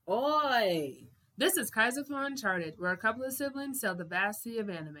Hi! This is Kaizoku Uncharted, where a couple of siblings sail the vast sea of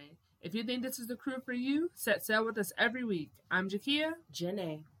anime. If you think this is the crew for you, set sail with us every week. I'm Jakia.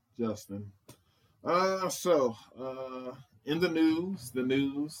 Jenae. Justin. In the news.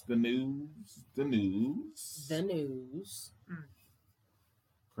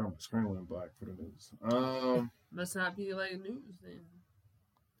 I'm scrambling black for the news. Must not be like news then.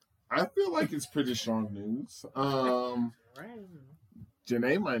 I feel like it's pretty strong news. Right.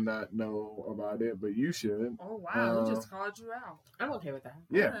 Jenae might not know about it, but you should. Oh wow, we just called you out. I'm okay with that.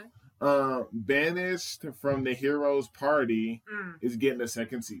 Yeah. Okay. Banished from the Heroes Party is getting a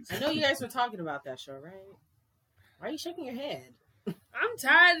second season. I know you guys were talking about that show, right? Why are you shaking your head? I'm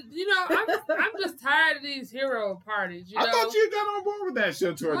tired. I'm just tired of these hero parties. I thought you got on board with that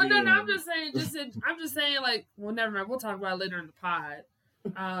show toward the end. No, I'm just saying, like, well, never mind. We'll talk about it later in the pod.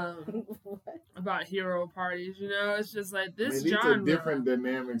 About hero parties, it's just like this genre. These are different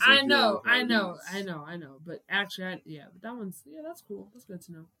dynamics. I know. But actually, but that one's that's cool. That's good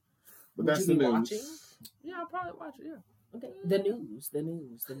to know. But that's the news. Watching? Yeah, I'll probably watch it. Yeah. Okay. The news.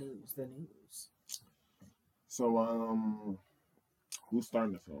 So, who's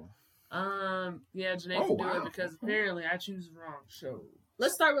starting this off? Jenae can do it because apparently I choose the wrong show.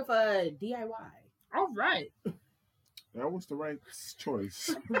 Let's start with DIY. All right. That was the right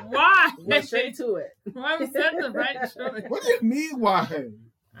choice. Why? Went straight to it. Why was that the right choice? What do you mean, why?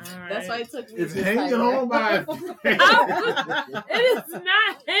 Right. That's why it took me. It's hanging on by a thread. It is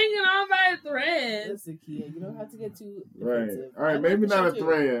not hanging on by a thread. Listen, Kia, you don't have to get too defensive. All right, maybe not a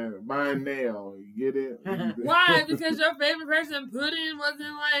thread, by a nail. You get it? Why? Because your favorite person, Pudding,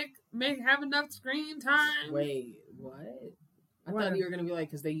 wasn't have enough screen time? Wait, what? I thought you were going to be like,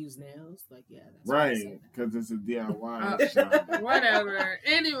 because they use nails. Like, yeah. That's right, because it's a DIY shop. Whatever.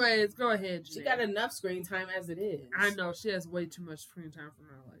 Anyways, go ahead, Jenae. She got enough screen time as it is. I know. She has way too much screen time for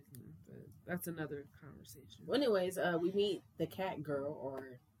my liking. But that's another conversation. Well, anyways, we meet the cat girl,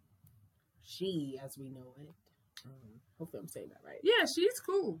 or she as we know it. Hopefully I'm saying that right. Yeah, she's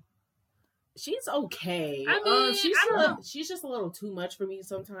cool. She's okay. I mean, she's just a little too much for me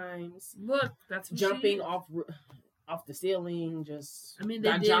sometimes. Look, that's what jumping off the ceiling, just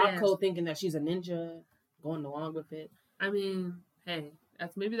got job code thinking that she's a ninja, going along with it. I mean, hey,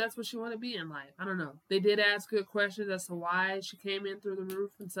 that's what she want to be in life. I don't know. They did ask good questions as to why she came in through the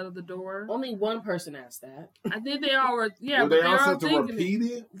roof instead of the door. Only one person asked that. I think they all were. Yeah, were they also to repeat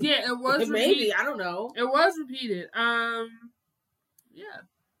it? Yeah, it was. Maybe I don't know. It was repeated. Yeah.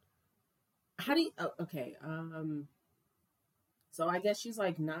 How do you? Oh, okay. So I guess she's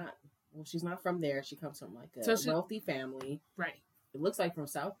like not. Well, she's not from there. She comes from like a wealthy family. Right. It looks like from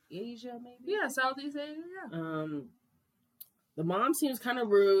South Asia, maybe? Yeah, Southeast Asia, yeah. The mom seems kind of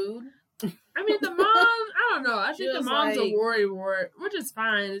rude. I mean, the mom, I don't know. I think the mom's a worrywart, which is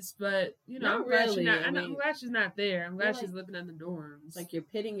fine. But, I'm glad she's not, I'm glad she's not there. I'm glad she's living in the dorms. Like, you're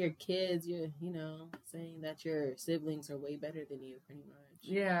pitting your kids, you're, saying that your siblings are way better than you, pretty much.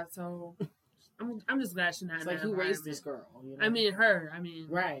 Yeah, so... I'm just glad she's not. It's like, who raised this girl? I mean, her. I mean,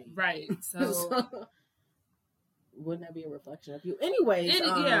 right. So, wouldn't that be a reflection of you? Anyways,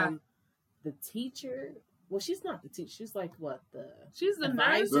 the teacher. Well, she's not the teacher. She's like what She's the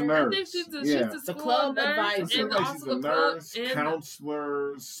advisor? nurse. I think she's the club nurse advisor. and also she's the a nurse,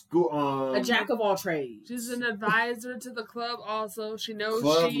 counselor, school. A jack of all trades. She's an advisor to the club. Also, she knows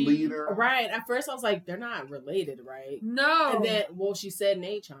club leader. Right. At first, I was like, they're not related, right? No. And then, she said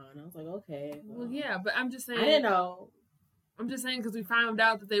Nachon. I was like, okay. Well, yeah, but I'm just saying. I didn't know. I'm just saying because we found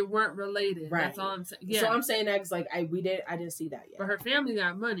out that they weren't related. Right. That's all I'm saying. Yeah. So I'm saying that because I didn't see that yet. But her family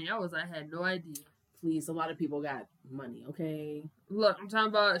got money. I had no idea. Please, a lot of people got money, okay? Look, I'm talking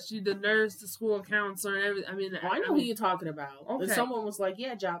about she the nurse, the school counselor, and everything. I mean, I know who you're talking about. Okay. And someone was like,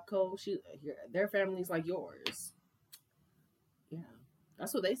 yeah, job code. Their family's like yours. Yeah.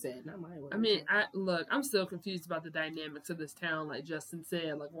 That's what they said, not my word. I mean, I'm still confused about the dynamics of this town, like Justin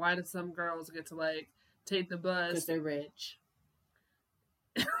said. Like, why do some girls get to, take the bus? Because they're rich.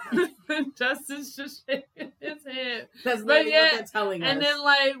 Justin's just shaking his head. That's what they're telling us. And then,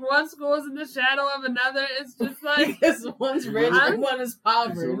 one school's in the shadow of another. It's just like... because one's rich and one is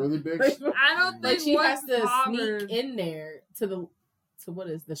poverty. It's a really big... I don't think she has to povered. sneak in there to what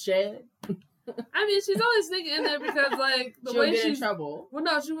is the shed? I mean, she's only sneaking in there because, the way she's... get in trouble. Well,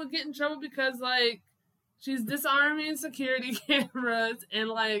 no, she would get in trouble because, she's disarming security cameras and,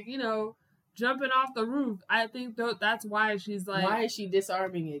 jumping off the roof. I think that's why she's why is she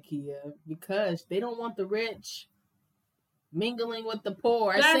disarming it, Kia? Because they don't want the rich. mingling with the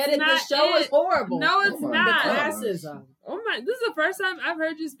poor. I said it. The show is horrible. No, it's not. The classism. Oh my! This is the first time I've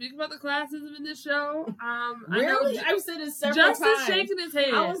heard you speak about the classism in this show. Really? I've said it several times. Justin's shaking his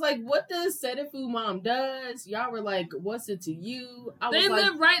head. I was like, "What does Setafu mom does?" Y'all were like, "What's it to you?" They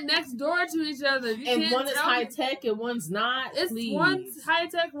live right next door to each other. And one is high tech and one's not. One's high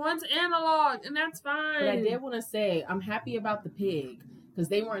tech, one's analog, and that's fine. But I did want to say I'm happy about the pig. Because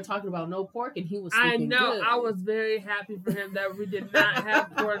they weren't talking about no pork, and he was speaking good. I know. I was very happy for him that we did not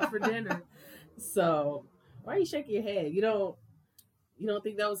have pork for dinner. So, why are you shaking your head? You don't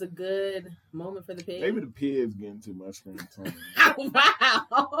think that was a good moment for the pig? Maybe the pig's getting too much screen time.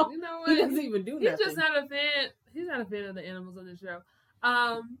 Wow. You know what? He doesn't even do nothing. He's just not a fan. He's not a fan of the animals on the show.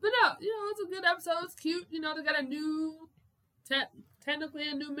 But no, it's a good episode. It's cute. They got a new, technically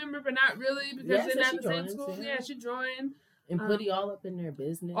a new member, but not really because they're not the same school. Yeah, she joined. And put all up in their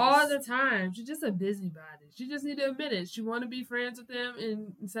business. All the time. She's just a busybody. She just need to admit it. She want to be friends with them.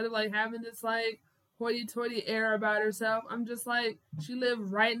 And instead of having this hoity-toity air about herself, I'm just like, she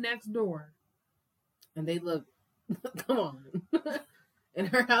lived right next door. And they look, come on. And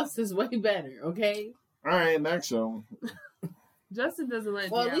her house is way better, okay? All right, next show. Justin doesn't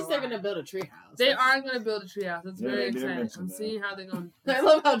like Well, at least they're going to build a treehouse. They are going to build a treehouse. It's very exciting. I'm seeing how they're going to. I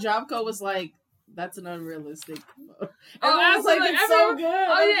love how Jobco was like, that's an unrealistic. Everyone's like, it's so good.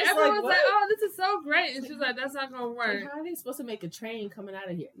 Oh, yeah. Everyone's like, oh, this is so great. And she's like, that's not going to work. Like, how are they supposed to make a train coming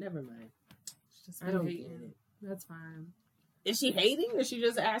out of here? Never mind. I don't get it. That's fine. Is she hating or is she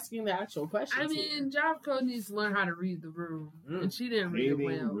just asking the actual questions? I mean, Jobco needs to learn how to read the room. And she didn't read it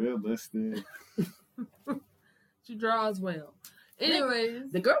well. Realistic. She draws well.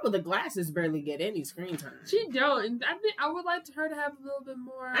 Anyways, the girl with the glasses barely get any screen time. She don't, and I think I would like her to have a little bit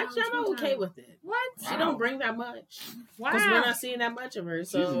more. Actually, I'm okay with it. What? She don't bring that much. Wow. Because we're not seeing that much of her.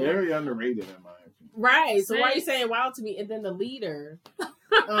 So she's very underrated in my opinion. Right. So why are you saying wow to me? And then the leader,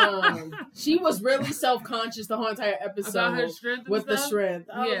 she was really self-conscious the whole entire episode about her strength with the strength.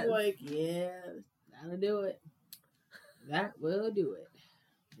 I was like, yeah, that'll do it. That will do it.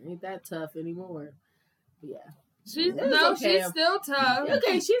 Ain't that tough anymore. But yeah. She's still tough.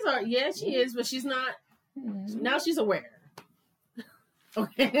 Okay, she is, but she's not. Now she's aware.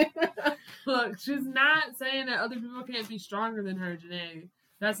 Okay. Look, she's not saying that other people can't be stronger than her, Jenae.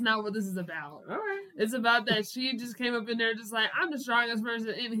 That's not what this is about. All right. It's about that she just came up in there just like, I'm the strongest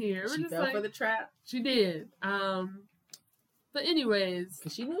person in here. She fell for the trap. She did. But anyways.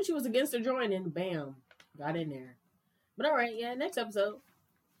 Because she knew she was against her joining. Bam. Got in there. But all right, yeah, next episode.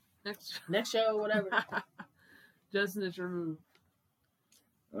 Next show, whatever. Justin, it's your move.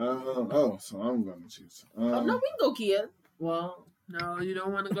 So I'm going to choose. No, we can go Kia. Well, no, you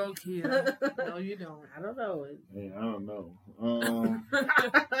don't want to go Kia. No, you don't. I don't know. Hey, I don't know.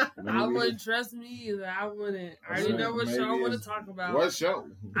 I wouldn't trust me either. I wouldn't. I already know what show I want to talk about. What show?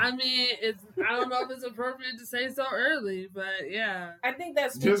 I mean, I don't know if it's appropriate to say so early, but yeah. I think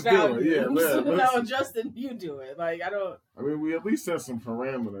that's just value. No, Justin, you do it. Like, I don't. I mean, we at least set some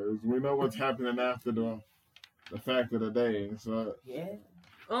parameters. We know what's happening after the fact of the day. So yeah.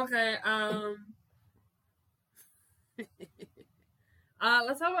 Okay.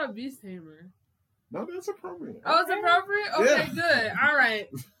 Let's talk about Beast Tamer. No, that's appropriate. Oh, it's appropriate? Okay, good. All right.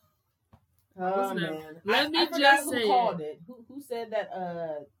 Oh, man. Let me just say who called it. Who said that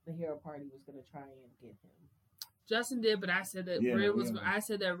the hero party was going to try and get him? Justin did, but I said that Rain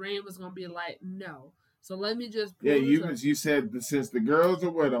was going to be like, no. So let me just you said that since the girls are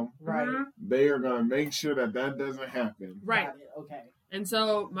with him, right? They are going to make sure that doesn't happen. Right. Okay. And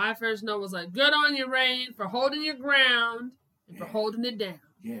so my first note was like, good on you, Rain, for holding your ground and for holding it down.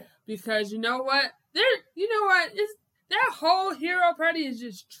 Yeah. Because you know what? That whole hero party is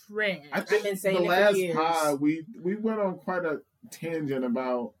just trash. I think the last pod we went on quite a tangent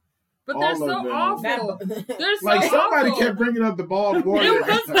about. But they're so awful. They're so like somebody awful. kept bringing up the bald warrior. It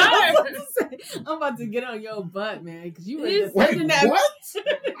was her. I'm about to get on your butt, man, because you were defending that. What?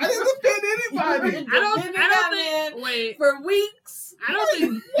 I didn't defend anybody. I don't think. For weeks. I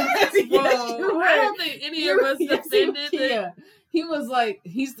don't think any of us defended it. He was like,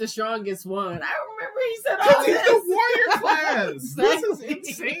 he's the strongest one. I remember he said all this. He's the warrior class. This is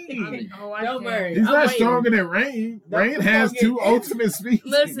insane. Don't worry. He's not stronger than Rain. Rain has 2 ultimate speeds.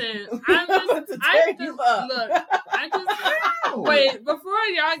 Listen, wait, before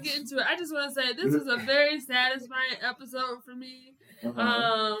y'all get into it, I just want to say this is a very satisfying episode for me.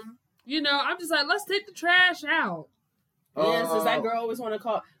 I'm just like, let's take the trash out. Yeah, since that girl always want to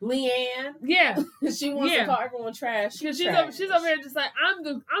call Leanne. Yeah, she wants to call everyone trash. Because she's over here just like, I'm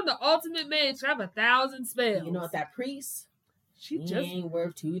the ultimate mage. I have 1,000 spells. You know what? That priest, She ain't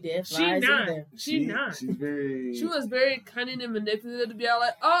worth 2 death She lives not. either. She not. She was very cunning and manipulative to be all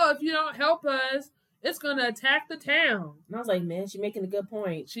like, oh, if you don't help us, it's gonna attack the town. And I was like, man, she's making a good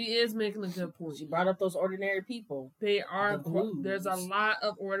point. She is making a good point. She brought up those ordinary people. They are. There's a lot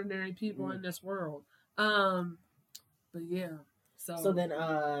of ordinary people in this world. But yeah. So then,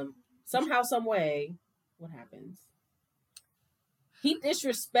 somehow, some way, what happens? He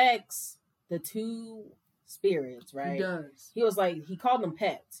disrespects the 2 spirits, right? He does. He was like, he called them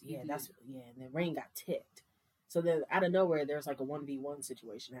pets. Yeah, and then Rain got ticked. So then, out of nowhere, there's like a 1v1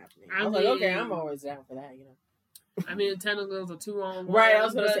 situation happening. I was like, okay, I'm always down for that, I mean, technically it was a 2-on-1. Right, I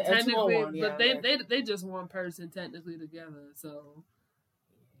was going to say a 2-on-1. Yeah, but they just one person technically together. So,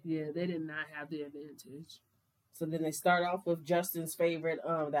 yeah, they did not have the advantage. So then they start off with Justin's favorite,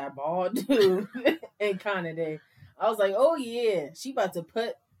 that bald dude and Kanade. I was like, oh yeah, she about to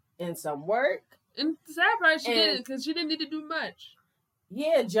put in some work. And the sad part, she didn't, because she didn't need to do much.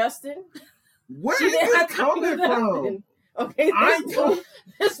 Yeah, Justin. Where is this coming from? Okay,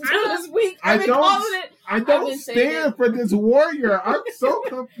 this week I don't stand for this warrior. I'm so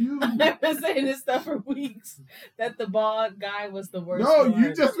confused. I've been saying this stuff for weeks. That the bald guy was the worst. No, one.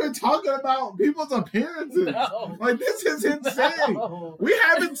 you just been talking about people's appearances. No. Like, this is insane. No. We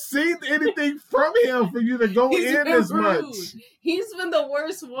haven't seen anything from him for you to go in as much. He's been the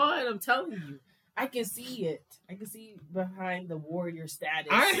worst one. I'm telling you. I can see it. I can see behind the warrior status.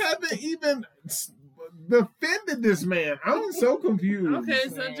 I haven't even defended this man. I'm so confused. Okay,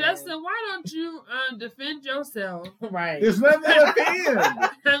 so Justin, why don't you defend yourself? Right. There's nothing to defend.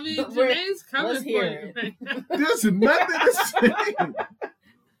 I mean, Jenae's coming for you. There's nothing to say.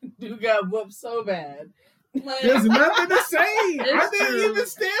 Dude got whooped so bad. There's nothing to say. I didn't true. even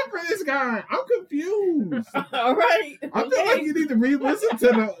stand for this guy. I'm confused. All right. I feel like you need to re-listen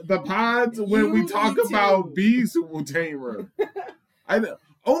to the pods when we talk about Beast Tamer.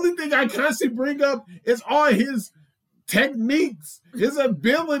 Only thing I constantly bring up is all his techniques, his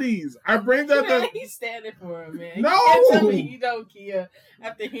abilities. I bring up he's standing for him, man. No, you can't tell me you don't, Kia.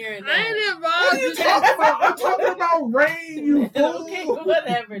 After hearing that, I ain't involved. What are you talking about? I'm talking about Rain, you fool. Okay,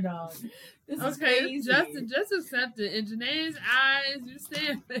 whatever, dog. This is crazy. Justin, just accept it. In Jenae's eyes, you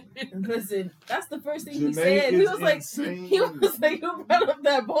stand there. Listen, that's the first thing he Jenae said. He was insane. who brought up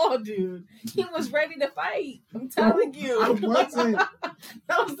that ball, dude? He was ready to fight. I'm telling you. I wasn't.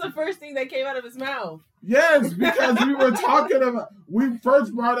 That was the first thing that came out of his mouth. Yes, because we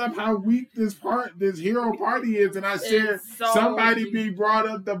first brought up how weak this hero party is, and I said somebody be brought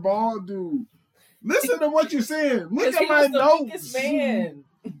up the ball dude. Listen to what you're saying. Look at my notes. Weakest man.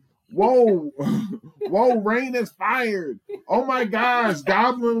 Whoa, Rain is fired. Oh my gosh,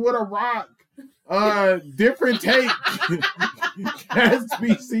 Goblin with a rock. Different take. Cat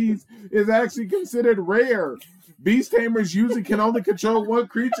species is actually considered rare. Beast Tamers usually can only control one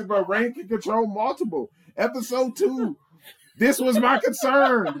creature, but Rain can control multiple. Episode 2. This was my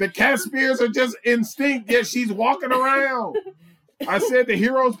concern. The cat spears are just instinct, yet she's walking around. I said the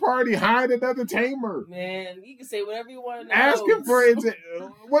heroes party hired another tamer. Man, you can say whatever you want. Asking for it.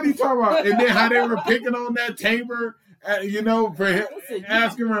 What are you talking about? And then how they were picking on that tamer, for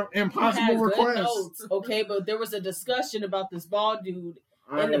asking for impossible requests. Okay, but there was a discussion about this bald dude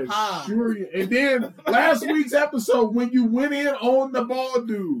in the pod. Sure. And then last week's episode, when you went in on the bald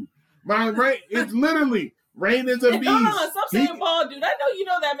dude, it's literally Rain is a beast. No, stop saying bald dude. I know you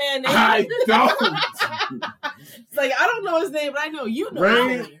know that man name. I don't. It's like, I don't know his name, but I know you know.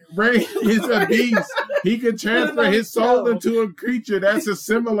 Rain is a beast. He can transfer his soul into a creature that's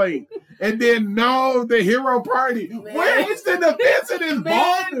assimilate. And then the hero party. Man. Where is the defense of this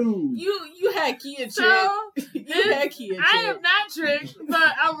ball dude? You had Kia tricked. I am not tricked, but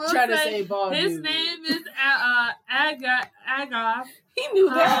I will say his dude. name is Aggath. He knew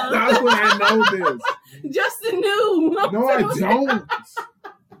that. That's why I know this. Justin knew. No, I don't.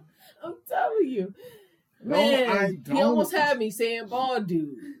 I'm telling you. No, Man, I don't. He almost had me saying bald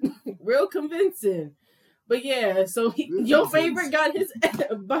dude. Real convincing. But yeah, so your favorite got his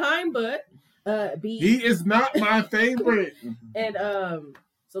behind butt beat. He is not my favorite. And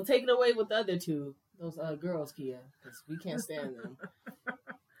so take it away with the other two. Those girls, Kia. Because we can't stand them.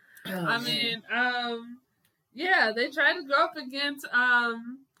 Yeah, they tried to go up against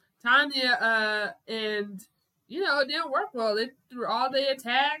Tanya and it didn't work well. They threw all their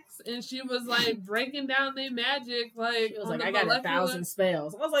attacks, and she was like breaking down their magic. Like, she was like, I got 1,000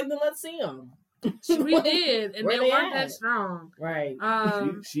 spells. I was like, then let's see them. We did, and they weren't that strong. Right.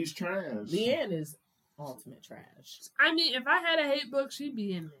 She's trash. Leanne is ultimate trash. I mean, if I had a hate book, she'd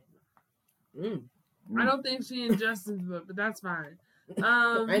be in there. I don't think she in Justin's book, but that's fine.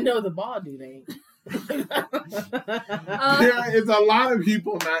 I know the ball dude ain't. There is a lot of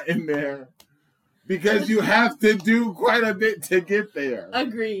people not in there because you have to do quite a bit to get there.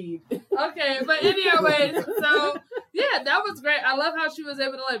 Agreed. Okay, but anyway, so yeah, that was great. I love how she was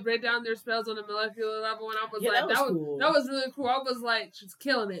able to like break down their spells on a molecular level, and I was like, that was really cool. I was like, she's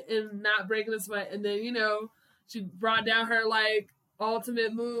killing it and not breaking a sweat. And then she brought down her like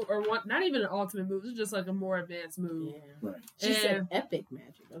ultimate move, or one, not even an ultimate move, it's just like a more advanced move. Yeah. Right. She said epic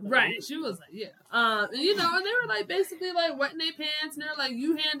magic. Like, right. She was like, yeah. And and they were like basically like wetting their pants, and they're like,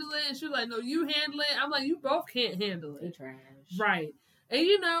 you handle it, and she was like, no, you handle it. I'm like, you both can't handle it. They trash. Right.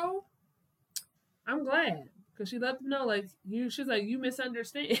 And I'm glad. Because she let them know, like, she's like, you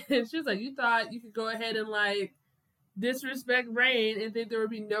misunderstand. She's like, you thought you could go ahead and like disrespect Rain and think there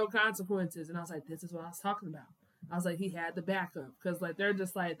would be no consequences. And I was like, this is what I was talking about. I was like, he had the backup because like they're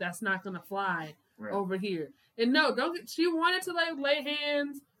just like, that's not gonna fly over here. And no, she wanted to like lay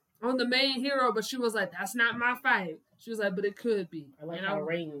hands on the main hero, but she was like, that's not my fight. She was like, but it could be. I like how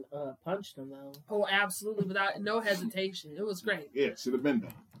Rain punched him though. Oh, absolutely, without no hesitation. It was great. Yeah, should have been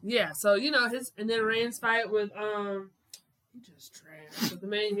done. Yeah, so and then Rain's fight with he just trash with the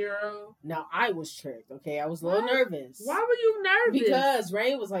main hero. Now I was tricked. Okay, I was a little nervous. Why were you nervous? Because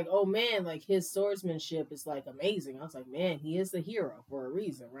Rain was like, "Oh man, like his swordsmanship is like amazing." I was like, "Man, he is the hero for a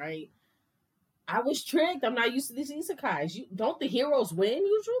reason, right?" I was tricked. I'm not used to these isekais. Don't the heroes win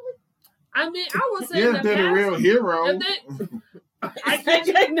usually? I mean, I would say if they're the real hero. I kid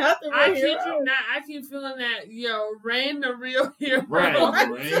you not. I keep feeling that Rain the real hero. Right.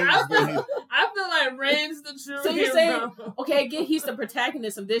 I feel like Rain's the true hero. So you're saying, okay, again, he's the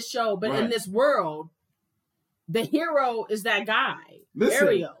protagonist of this show, but in this world, the hero is that guy. Listen,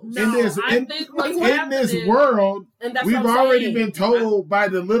 Ariel. in this world, we've already been told by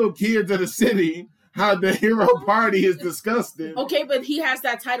the little kids of the city how the hero party is disgusting. Okay, but he has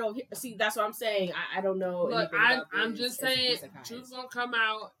that title. See, that's what I'm saying. I don't know. Look, I'm just saying, Truth's gonna come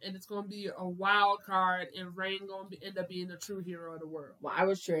out, and it's gonna be a wild card, and Rain gonna end up being the true hero of the world. Well, I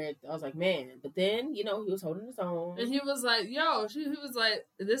was tricked. I was like, man. But then, he was holding his own. And he was like, he was like,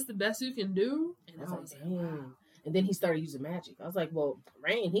 is this the best you can do? And I was like, damn. And then he started using magic. I was like, well,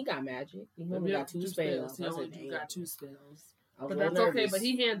 Rain, he got magic. He only got two spells. He only got two spells. But that's okay, but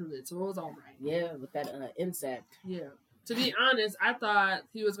he handled it, so it was all right. Yeah, with that insect. Yeah. To be honest, I thought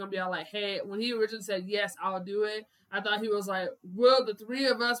he was going to be all like, hey, when he originally said, yes, I'll do it, I thought he was like, well, the three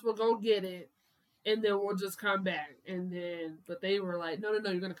of us will go get it, and then we'll just come back. But they were like, no, you're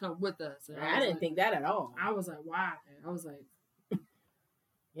going to come with us. And I didn't think that at all. I was like, why? I was like,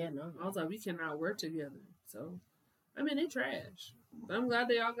 yeah, no. I was like, we cannot work together. So, I mean, they trash. But I'm glad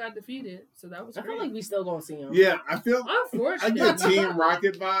they all got defeated, so that was great. I feel like we still gonna see them. Yeah, I feel. Unfortunately, I get Team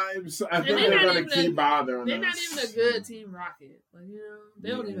Rocket vibes. I think they're gonna keep bothering us. They're not even a good Team Rocket. Like they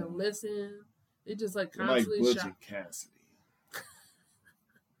don't even listen. They just like constantly like Butch Cassidy.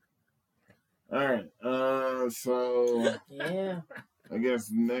 All right. So yeah, I guess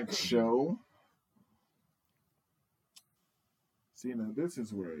next show. See, now this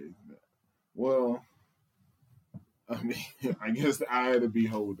is where. Well. I mean, I guess the eye of the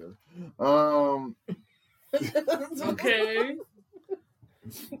beholder. Okay.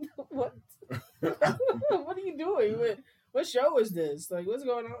 What? What are you doing? What show is this? Like, what's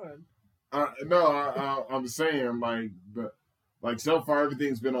going on? No, I'm saying like so far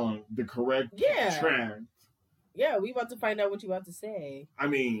everything's been on the correct track. Yeah, we about to find out what you about to say. I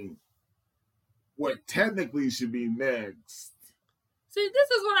mean, what technically should be next. See, this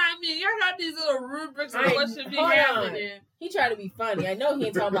is what I mean. Y'all got these little rubrics of what should be happening. He tried to be funny. I know he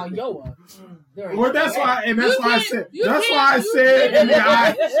ain't talking about Yoa. Well, that's why, and that's why I said, that's why I said in the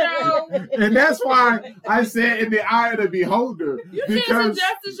eye, and that's why I said in the eye of the beholder. You can't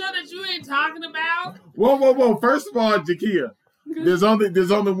suggest a show that you ain't talking about. Whoa! First of all, Jakia, there's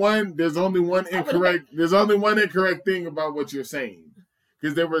only one incorrect thing about what you're saying.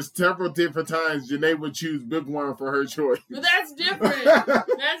 Because there were several different times Jenae would choose Bookworm for her choice. But that's different.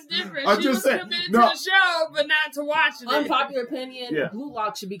 That's different. She was committed to the show, but not to watching it. Unpopular opinion, Blue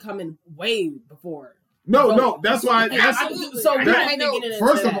Lock should be coming way before. No, that's why.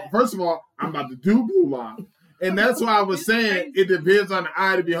 First of all, I'm about to do Blue Lock. And that's why I was saying it depends on the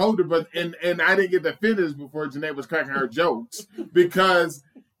eye of the beholder. But and I didn't get to finish before Jenae was cracking her jokes. Because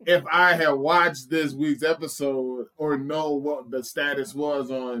if I had watched this week's episode or know what the status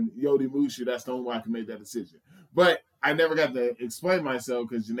was on Yodi Mushu, that's the only way I can make that decision. But I never got to explain myself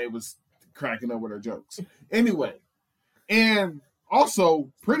because Jenae was cracking up with her jokes. Anyway, and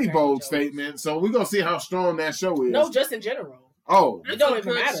also pretty bold statement. So we're going to see how strong that show is. No, just in general. Oh. It don't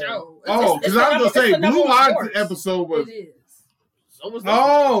even matter. Because I was going to say, Blue Lock's episode was So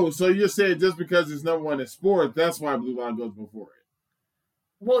was so you said just because it's number one in sports, that's why Blue Lock goes before it.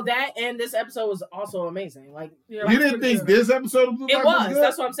 Well, that and this episode was also amazing. Like you didn't think this episode of Blue Lock was good?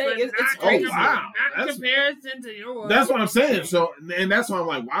 That's what I'm saying. It's crazy. Not in comparison to yours. That's what I'm saying. So, and that's why I'm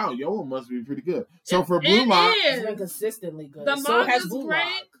like, wow, yours must be pretty good. So for Blue Lock, it's been consistently good. The so has manga's Blue great.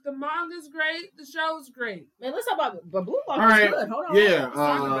 Lock. The manga's great. The show's great. Man, let's talk about it. But Blue Lock all right, is good. Hold on. yeah, Let's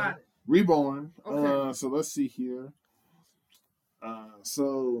talk about it. Reborn. Okay. So let's see here.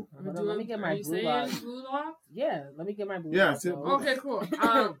 So let me get my Blue Lock. Blue Lock? Yeah, let me get my Blue Yeah, Lock. Okay, cool.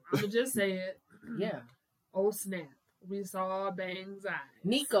 I'm gonna just say it. Yeah. Oh snap! We saw Bang's eyes.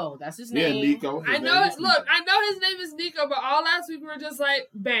 Niko, that's his name. yeah, Niko. I know it. Look, I know his name is Niko, but all last week we were just like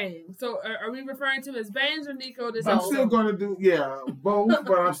Bang. So are we referring to him as Bangs or Niko? This I'm episode? still gonna do both,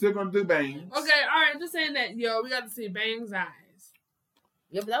 but I'm still gonna do Bangs. Okay, all right. I'm just saying that we got to see Bang's eyes.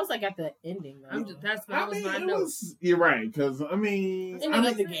 Yeah, but that was like at the ending. Though. That was my note. You're right, because I mean, ending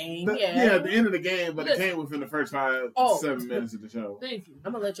of the game. the end of the game, but it came within the first 7 minutes of the show. Thank you.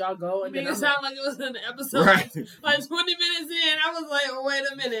 I'm gonna let y'all go. And it sound like it was in the episode. Right. Like 20 minutes in, I was like, oh, wait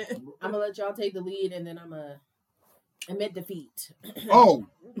a minute. I'm gonna let y'all take the lead, and then I'm gonna admit defeat. Oh,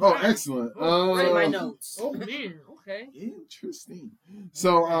 excellent. Write my notes. Oh man, okay. Interesting.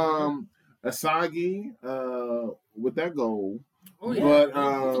 So, Isagi, with that goal. Oh yeah, but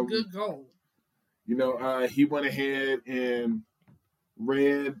it's a good goal. He went ahead and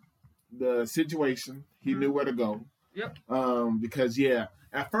read the situation. He knew where to go. Yep. Because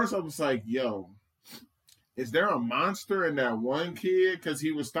at first I was like, yo, is there a monster in that one kid? Because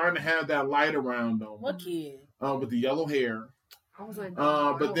he was starting to have that light around him. What kid? With the yellow hair. I was like,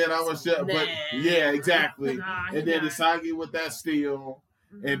 but then I was just, exactly. And then Isagi with that steel,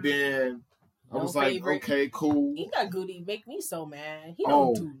 and then I was like, okay, cool. He got Goody make me so mad. He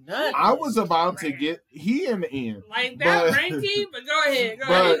don't do nothing. I was about to get in the end. Like that ranking, but go ahead.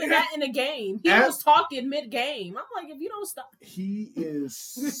 Even that in the game. He was talking mid-game. I'm like, if you don't stop. He is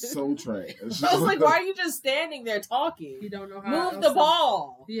so trash. I was like, why are you just standing there talking? He don't know how Move the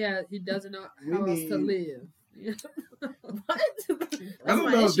ball. Yeah, he doesn't know how else to live. What? I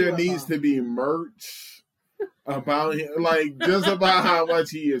don't know if there needs to be merch about him, like just about how much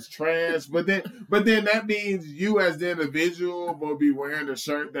he is trash. But then that means you as the individual will be wearing a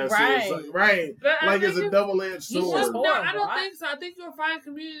shirt that says right, like it's a double-edged sword. No, I don't think so. I think you'll find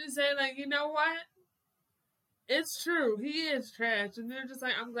community saying like, you know what? It's true. He is trash, and they're just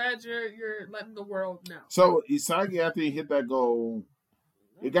like, I'm glad you're letting the world know. So Isagi, after he hit that goal,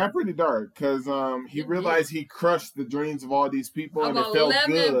 it got pretty dark because he realized he crushed the dreams of all these people, and it felt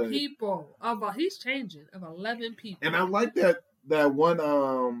good. 11 people. He's changing of 11 people. And I like that one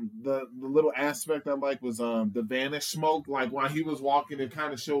the little aspect I like was the vanish smoke. Like while he was walking, it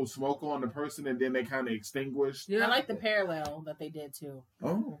kind of showed smoke on the person, and then they kind of extinguished. Yeah, I like the parallel that they did too.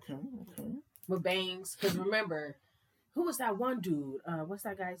 Oh, okay. With Bangs, because remember, who was that one dude? What's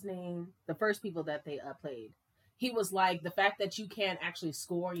that guy's name? The first people that they played. He was like, the fact that you can't actually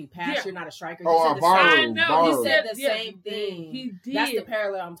score, you pass, you're not a striker. He said the same thing. He did. That's the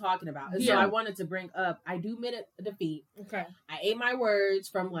parallel I'm talking about. And so I wanted to bring up, I do admit a defeat. Okay. I ate my words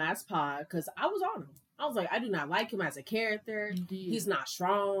from last pod because I was on him. I was like, I do not like him as a character. He's not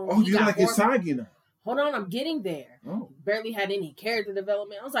strong. Oh, you like Isagi now? Hold on, I'm getting there. Oh. Barely had any character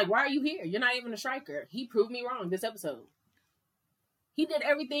development. I was like, why are you here? You're not even a striker. He proved me wrong this episode. He did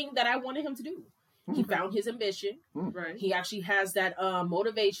everything that I wanted him to do. He found his ambition. Right. He actually has that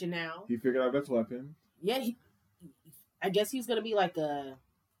motivation now. He figured out his weapon. Yeah, I guess he's gonna be like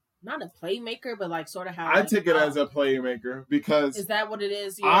not a playmaker, but like sort of how I took it as a playmaker because is that what it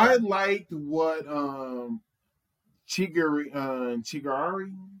is? Yeah. I liked what Chigari.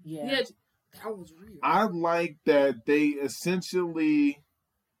 Yeah, that was real. I liked that they essentially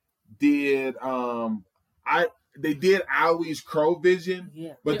did they did Aui's crow vision,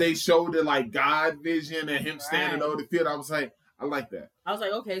 but they showed it like God vision and him standing over the field. I was like, I like that. I was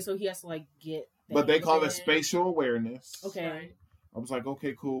like, okay, so he has to like get. But they call it spatial awareness. Okay. I was like,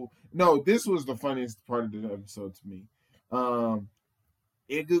 okay, cool. No, this was the funniest part of the episode to me.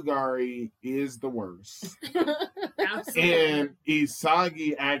 Igugari is the worst. And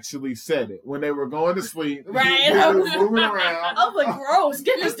Isagi actually said it when they were going to sleep. Right. They were moving around. I was like, gross.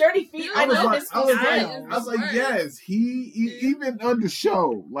 Get his dirty feet. I was like, yes. He even on the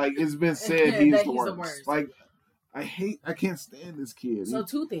show, like it's been said he's the worst. Like, I can't stand this kid. So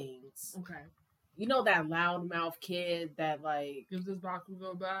 2 things. Okay. You know that loudmouth kid that like gives us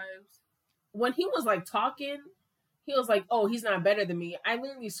Bakugo vibes? When he was like talking, he was like, "Oh, he's not better than me." I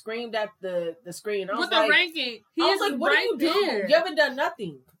literally screamed at the screen. I was With like, the ranking, he I was is like, "What right do you do? there. You haven't done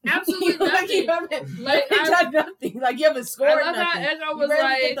nothing. Absolutely like, you nothing. haven't done nothing. Like you haven't scored I love nothing. how Ego You was barely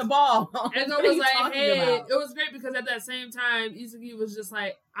like, get the ball. Ego What are was you like, talking hey, about? it was great because at that same time, Isagi was just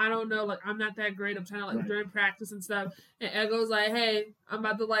like, I don't know, like, I'm not that great. I'm trying to, like, during practice and stuff. And Ego's like, hey, I'm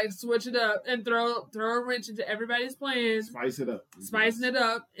about to, like, switch it up and throw a wrench into everybody's plans. Spicing it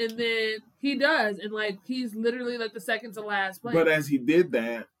up. And then he does. And, like, he's literally, like, the second to last player. But as he did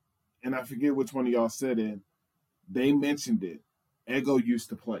that, and I forget which one of y'all said it, they mentioned it. Ego used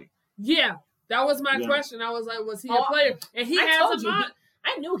to play. Yeah. That was my question. I was like, was he a player? And he has a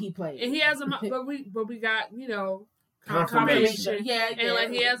I knew he played. And he has a but we got, you know, confirmation. Yeah, and like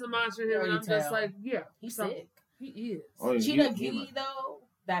he has a monster here, and I'm just tell. like, yeah, He's sick. He is. Oh, yeah, Shiragaki though,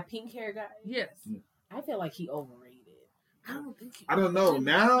 that pink hair guy. Yes. I feel like he overrated. I don't know.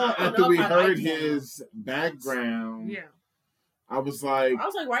 Now after we heard his background, I was like,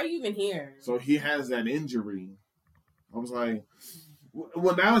 why are you even here? So he has that injury. I was like,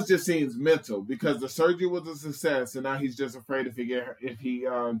 well, now it just seems mental because the surgery was a success, and now he's just afraid if he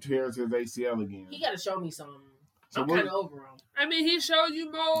tears his ACL again. He got to show me something. So I'm kind of over him. I mean, he showed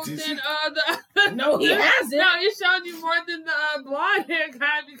you more than the. No, he hasn't. No, he showed you more than the blonde hair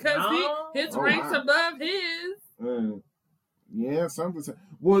guy because his ranks above his. Yeah, something.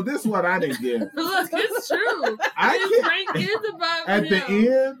 Well, this is what I didn't get. Look, it's true. His rank is above at him. the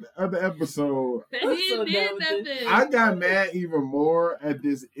end of the episode. He did nothing. I got mad even more at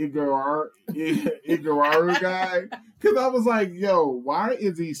this Igararu guy because I was like, "Yo, why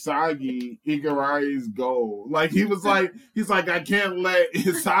is Isagi Igararu's goal?" Like he's like, "I can't let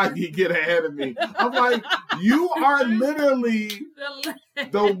Isagi get ahead of me." I'm like, "You are literally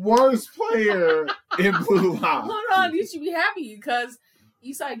the worst player in Blue Lock." Hold on, you should be happy because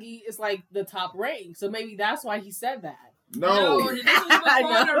Isagi is like the top rank, so maybe that's why he said that. No, this is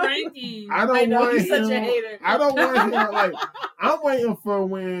before the ranking. I don't want he's him. Such a hater. I don't want him. Like I'm waiting for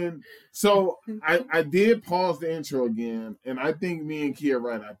when. So I did pause the intro again, and I think me and Kia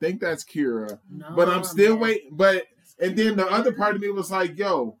right. I think that's Kira, but I'm still waiting. But and then the other part of me was like,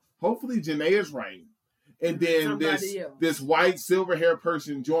 "Yo, hopefully Jenae is right." And then this white silver hair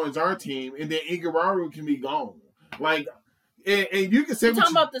person joins our team, and then Igararu can be gone. Like, and you can say you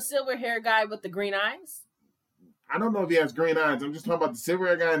talking about the silver hair guy with the green eyes? I don't know if he has green eyes. I'm just talking about the silver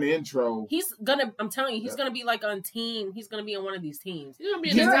hair guy in the intro. I'm telling you, he's gonna be like on team. He's gonna be on one of these teams.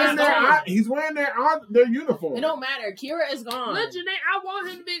 He's wearing their uniform. It don't matter. Kira is gone. Look, Jenae, I want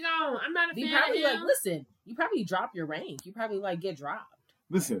him to be gone. I'm not a fan of him. Like, listen, you probably drop your rank. You probably like get dropped.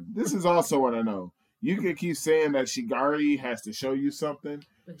 Listen, this is also what I know. You can keep saying that Shigari has to show you something.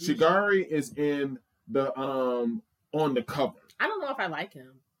 Shigari is in the on the cover. I don't know if I like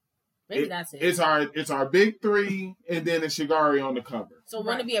him. Maybe that's it. It's our big three, and then it's Shigari on the cover. So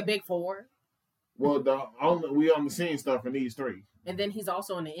wouldn't it be a big four? Well, we only seeing stuff in these three, and then he's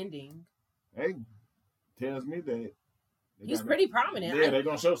also in the ending. Hey, tells me that he's pretty prominent. Yeah, they're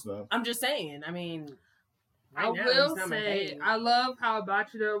gonna show stuff. I'm just saying. I mean, I will say, I love how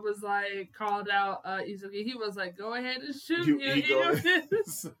Bachida was like called out Isagi. He was like, "Go ahead and shoot you."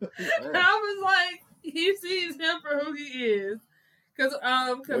 And I was like, he sees him for who he is. Because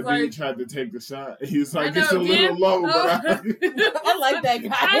like he tried to take the shot. He was like, "It's a little low," but I like that guy.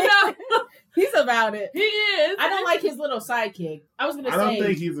 I know. He's about it. He is. I don't like his little sidekick. I don't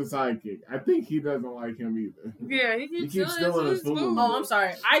think he's a sidekick. I think he doesn't like him either. Yeah, he keeps stealing his food. Oh, I'm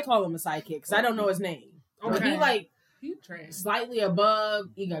sorry. I call him a sidekick because I don't know his name. Okay. But he slightly above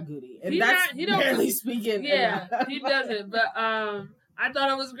Igaguri. And that's barely speaking. Yeah, he doesn't. But I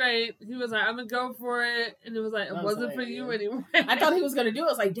thought it was great. He was like, I'm going to go for it. And it was like, it wasn't for you anyway. I thought he was going to do it. I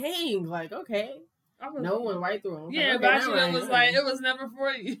was like, dang. Like, okay. No one right through him. Yeah, Bachida was like, it was never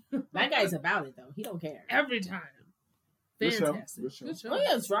for you. That guy's about it, though. He don't care. Every time. Fantastic. Good show. Oh,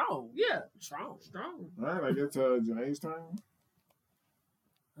 yeah, strong. Yeah. Strong. Strong. All right, I guess Janae's turn.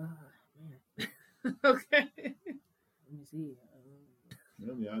 Man. Okay. Let me see.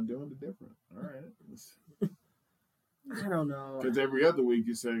 Y'all doing it different. All right. I don't know. Because every other week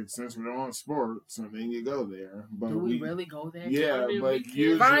you say, since we're on sports, and then you go there. But do we really go there? Yeah, but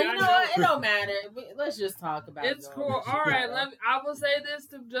usually... Fine, you know what? It don't matter. Let's just talk about it. It's cool. All right, I will say this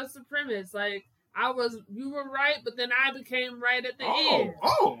to just the premise. Like, you were right, but then I became right at the end.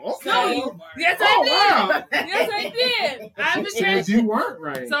 Oh, okay. So, yes, I did. Wow. Yes, I did. I became. You weren't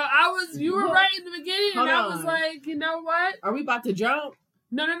right. So you were right in the beginning, and I was like, you know what? Are we about to jump?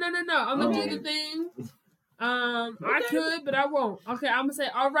 No. I'm going to do the thing. I could, but I won't. Okay, I'm going to say,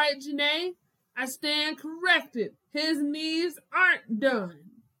 all right, Jenae, I stand corrected. His knees aren't done.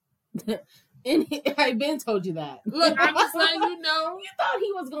 And I been told you that. Look, I'm just letting you know. You thought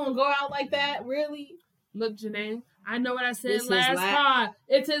he was gonna go out like that, really? Look, Jenae, I know what I said This is last pod.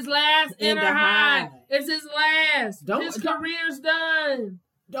 It's his last inner high. It's his last. His career's done.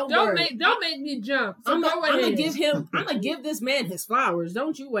 Don't make me jump. So I'm go ahead. I'm gonna give this man his flowers.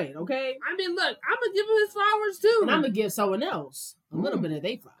 Don't you wait, okay? I mean, look, I'm gonna give him his flowers too. And I'm gonna give someone else a little bit of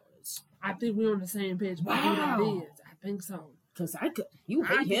their flowers. I think we're on the same page. Wow. Who that is. I think so. Cause you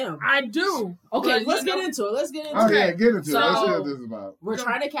hate him. I do. Okay, let's get into it. Let's get into it. Oh yeah, get into it. Let's see what So this is about. we're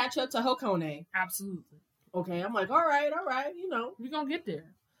trying to catch up to Hakone. Absolutely. Okay, I'm like, all right, you know. We're gonna get there.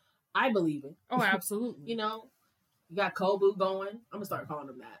 I believe it. Oh, absolutely. You know, you got Kobu going. I'm gonna start calling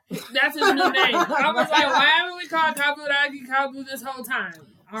him that. That's his new name. I was like, why haven't we called Kabu this whole time?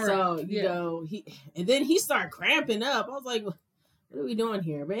 All right. So, you know, he started cramping up. I was like, what are we doing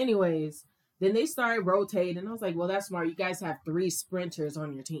here? But anyways, then they started rotating. I was like, well, that's smart. You guys have 3 sprinters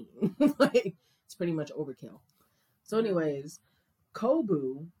on your team. Like, it's pretty much overkill. So anyways,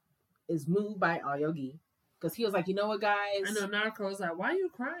 Kobu is moved by Aoyogi. Because he was like, you know what, guys? I know Niko was like, why are you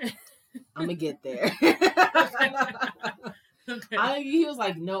crying? I'm going to get there. Okay. He was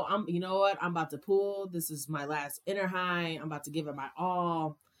like, no, you know what? I'm about to pull. This is my last inner high. I'm about to give it my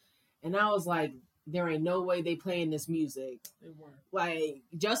all. And I was like, there ain't no way they playing this music. They weren't. Like,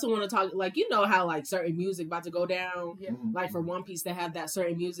 Justin want to talk, like, you know how, like, certain music about to go down? Yeah. Like, for One Piece to have that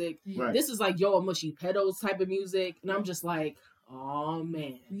certain music. Right. This is like Yoamushi Pedals type of music. And I'm just like, oh,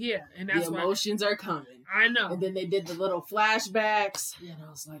 man. Yeah, and that's the emotions are coming. I know. And then they did the little flashbacks. And I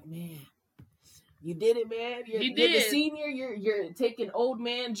was like, man, you did it, man. You're the senior. You're taking old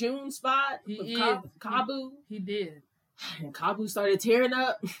man June's spot with Kabu. He did. And Kabu started tearing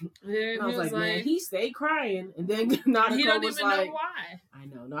up. Yeah, and I was like, man, he stayed crying. And then Nadeko he don't was even like, know why. I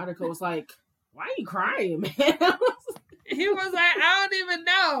know. Nadeko was like, why are you crying, man? He was like, I don't even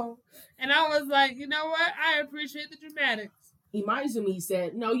know. And I was like, you know what? I appreciate the dramatics. Imaizumi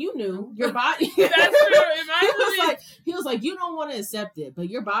said, no, you knew. Your body. That's true. He was like, you don't want to accept it, but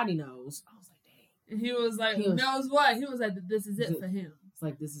your body knows. I was like, dang. He was like, knows what? He was like, this is it for him. It's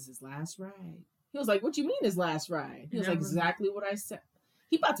like, this is his last ride. He was like, what you mean his last ride? He was like, exactly what I said.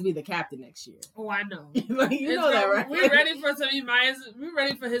 He about to be the captain next year. Oh, I know. Like, you know that, right? We're ready for we're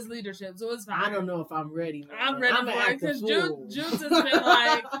ready for his leadership, so it's fine. I don't know if I'm ready, man. I'm ready for it because June's has been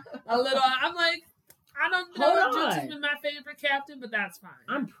like a little. I'm like, I don't know if June's has been my favorite captain, but that's fine.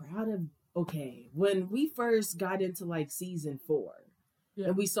 I'm proud of. When we first got into like season 4,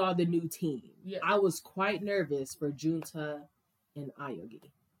 and we saw the new team, I was quite nervous for Junta and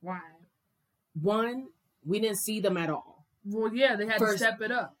Aoyogi. Why? One, we didn't see them at all. Well, yeah, they had to step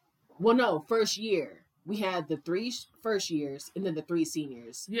it up. Well, no, first year. We had the 3 first years and then the 3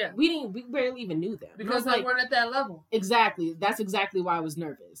 seniors. Yeah. We barely even knew them. Because they weren't at that level. Exactly. That's exactly why I was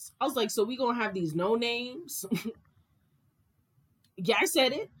nervous. I was like, so we gonna have these no names? Yeah, I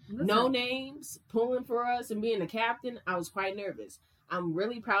said it. Listen. No names pulling for us and being the captain. I was quite nervous. I'm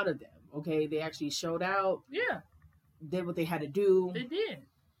really proud of them. Okay. They actually showed out. Yeah. Did what they had to do. They did.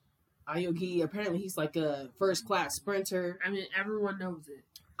 Aoyogi, apparently he's like a first-class sprinter. I mean, everyone knows it.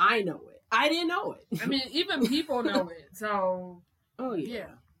 I know it. I didn't know it. I mean, even people know it. So, oh, yeah.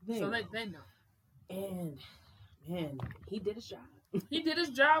 They know. And, man, he did his job. He did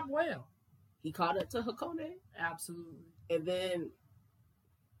his job well. He caught up to Hakone. Absolutely. And then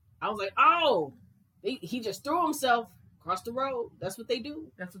I was like, oh, he just threw himself across the road. That's what they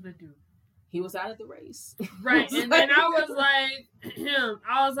do. That's what they do. He was out of the race. Right. And then I was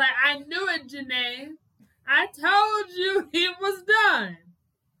like, I knew it, Jenae. I told you he was done.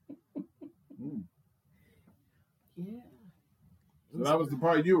 Yeah. So that was the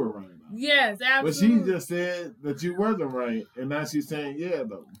part you were right about. Yes, absolutely. But she just said that you wasn't right, and now she's saying, yeah,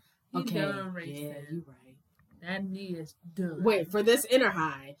 though. Okay. Done racing. Yeah, you're right. That knee is done. Wait, for this inner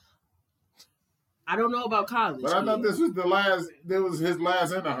high, I don't know about college. But I thought this was his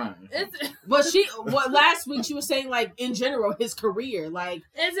last inner high. Last week she was saying, like, in general, his career, like.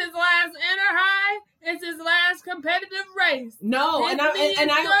 It's his last inner high. It's his last competitive race. No, and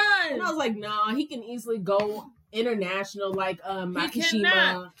I was like, no, he can easily go international, like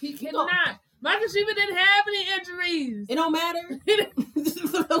Makishima. He cannot. Makishima didn't have any injuries. It don't matter.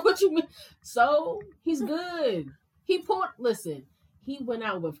 What you mean? So he's good. He went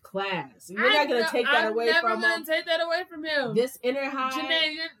out with class. You're not gonna take that away from him. I'm never gonna take that away from him. This inner high.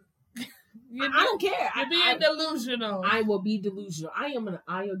 Jenae, I don't care. You're being delusional. I will be delusional. I am an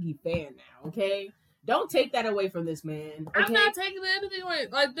Aoyogi fan now. Okay. Don't take that away from this man. Okay? I'm not taking anything away.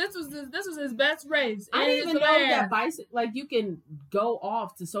 Like this was his best race. I didn't even know that you can go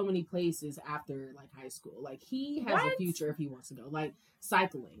off to so many places after like high school. Like he has a future if he wants to go. Like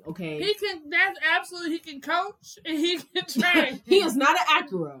cycling, okay? He can. That's absolutely. He can coach and he can train. He is not an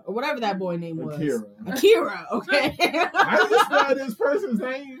Acura or whatever that boy name was. Akira, okay? How do you spell this person's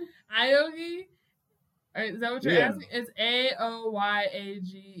name? Aogi. Is that what you're asking? It's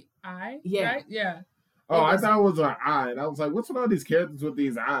Aoyagi. Yeah. Right? Yeah. Oh, I thought it was an eye. And I was like, what's with all these characters with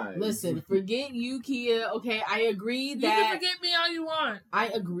these eyes? Listen, forget you, Kia. Okay, I agree that... You can forget me all you want. I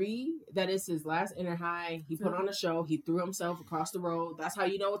agree that it's his last inner high. He put on a show. He threw himself across the road. That's how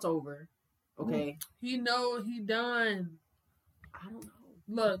you know it's over. Okay? He know he done. I don't know.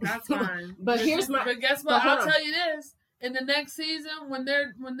 Look, that's fine. But guess what? I'll tell you this. In the next season, when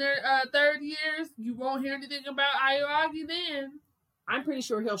they're third years, you won't hear anything about Aoyagi then. I'm pretty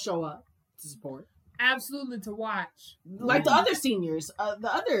sure he'll show up to support. Absolutely, to watch. Like the other seniors.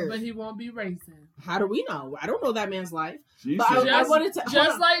 But he won't be racing. How do we know? I don't know that man's life. But I wanted to...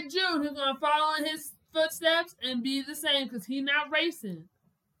 Just like June, he's going to follow in his footsteps and be the same because he's not racing.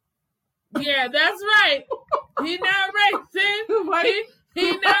 Yeah, that's right. He not racing.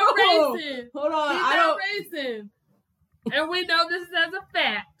 He not racing. Hold on. He's not racing. And we know this as a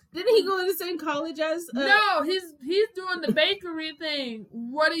fact. Didn't he go to the same college as... No, he's doing the bakery thing.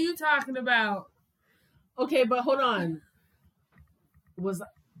 What are you talking about? Okay, but hold on. This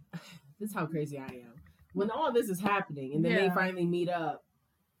is how crazy I am. When all this is happening and then they finally meet up,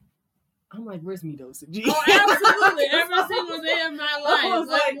 I'm like, where's Midosuji? Oh, absolutely. Every single day of my life.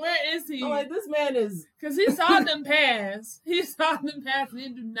 Like, where is he? I'm like, this man is... Because he saw them pass. He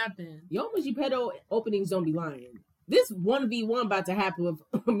didn't do nothing. Yomaji Pedo openings don't be lying. This 1v1 about to happen with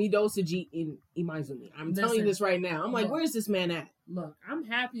Midosuji in Imaizumi. I'm telling you this right now. I'm like, where's this man at? Look, I'm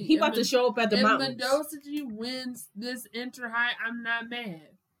happy. He about to show up at the mountains. If Midosuji wins this inter-high, I'm not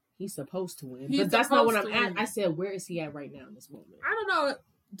mad. He's supposed to win. But that's not what I'm at. I said, where is he at right now in this moment? I don't know.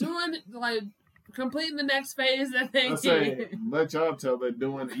 Completing the next phase, I think. I say, let y'all tell it,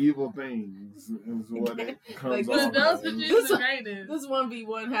 doing evil things is what it comes off. This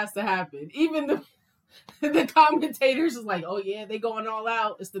 1v1 has to happen. Even the commentators is like, oh yeah, they going all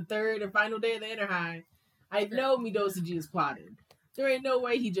out. It's the third and final day of the inner high. I know Midosuji is plotting. There ain't no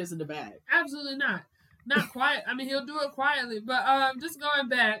way he just in the bag. Absolutely not. Not quiet. I mean, he'll do it quietly. But just going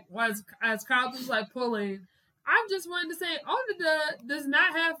back, as Kabu's like pulling, I just wanted to say, Onida does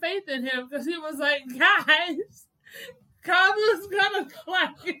not have faith in him because he was like, guys, Kabu's gonna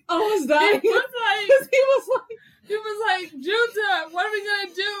like. I was dying. He was like, Junta, what are we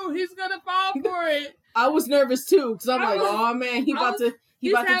gonna do? He's gonna fall for it. I was nervous too because I'm like, oh man, he about to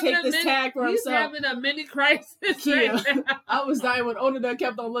take this tag for himself. He's having a mini crisis right now. I was dying when Onida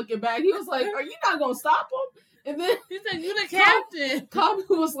kept on looking back. He was like, are you not gonna stop him? And then he said, you the captain. Kabu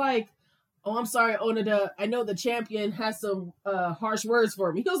was like, oh, I'm sorry, Onida. I know the champion has some harsh words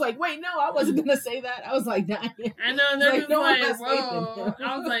for me. He was like, wait, no, I wasn't going to say that. I was like, dying. I know. That no one has faith in him.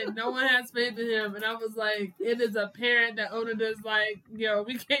 I was like, no one has faith in him. And I was like, it is apparent that Onida's like, yo,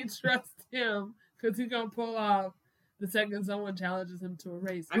 we can't trust him because he's going to pull off the second someone challenges him to a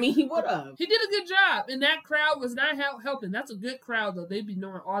race. I mean, he would have. He did a good job. And that crowd was not helping. That's a good crowd, though. They'd be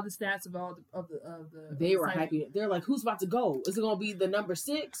knowing all the stats of all the They were happy. They're like, who's about to go? Is it going to be the number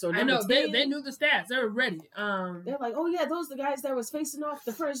 6 or number 10? They knew the stats. They were ready. They're like, oh, yeah, those are the guys that was facing off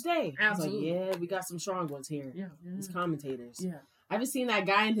the first day. Absolutely. I was like, yeah, we got some strong ones here. Yeah. These commentators. Yeah. I haven't seen that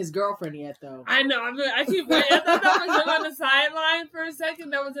guy and his girlfriend yet, though. I know. I keep waiting. I thought that was him on the sideline for a second.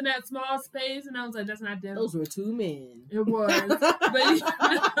 That was in that small space, and I was like, "That's not them." Those were 2 men. It was, but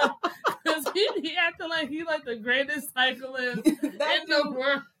because he acted like he like the greatest cyclist in the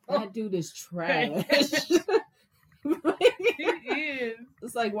world. That dude is trash. He is.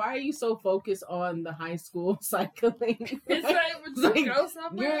 It's like, why are you so focused on the high school cycling? It's like, would you go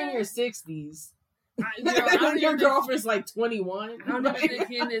somewhere? You're in your 60s. Your girlfriend's like 21. I don't even think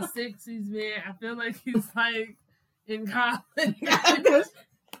he's in his 60s, man. I feel like he's like in college.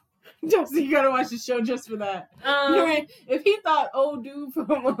 Justin, you gotta watch the show just for that. If he thought old dude from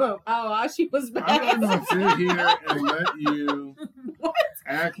Awashi was bad, I'm not gonna sit here and let you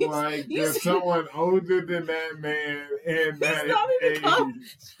act like there's someone older than that man in that age.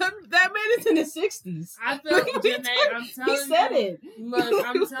 That man is in his 60s. I feel like Jenae, I'm telling you. He said it. Look,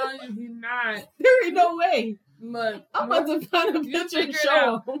 I'm telling you, he's not. There ain't no way. Look, I'm about to find a picture and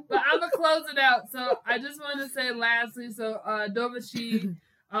show him. But I'm gonna close it out. So I just want to say lastly, Dobashi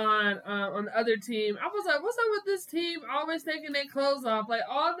on the other team, I was like, what's up with this team always taking their clothes off? Like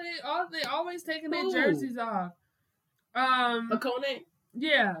they always taking their jerseys off. Akone?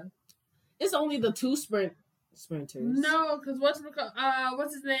 Yeah. It's only the two sprinters. No, because what's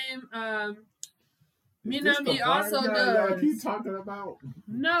his name? Minami also Y'all does. keep talking about.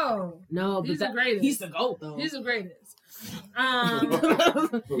 No, but he's the greatest. He's the GOAT, though. He's the greatest.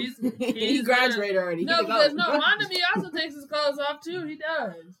 He graduated already. No, because Minami also takes his clothes off too. He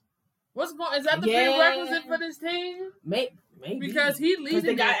does. What's going? Is that the prerequisite for this team? Maybe because he leading. Because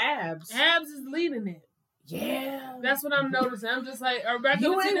they got abs. Abs is leading it. Yeah, that's what I'm noticing. I'm just like,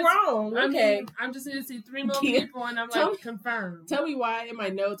 you ain't wrong. Okay, I'm just going to see 3 more people, and I'm like, confirmed. Tell me why in my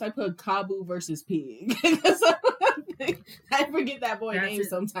notes I put Kabu versus Pig. I forget that boy's name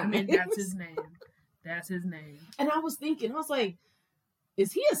sometimes. I mean, that's his name. That's his name. And I was thinking, I was like,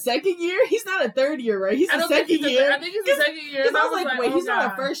 is he a second year? He's not a third year, right? He's a second year. I think he's a second year. Because I was like, wait, he's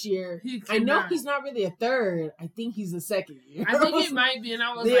not a first year. I know he's not really a third. I think he's a second year. I think he might be. And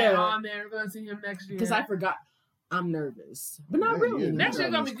I was like, oh man, we're going to see him next year. Because I forgot. I'm nervous. But not really. Yeah, next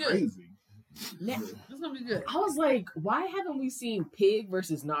year's going to be good. It's going to be good. I was like, why haven't we seen Pig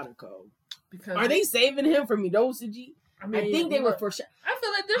versus Nautico? Because are they saving him from Midosuji? I think they were for sure. I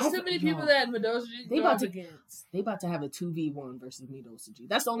feel like there's too many people that Midosuji goes against. They about to have a 2v1 versus Midosuji.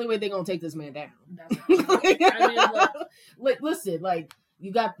 That's the only way they're going to take this man down. Listen, like,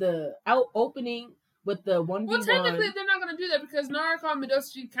 you got the opening with the 1v1. Well, technically, they're not going to do that because Naruto and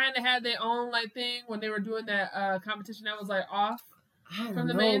Midosuji kind of had their own, like, thing when they were doing that competition that was, like, off from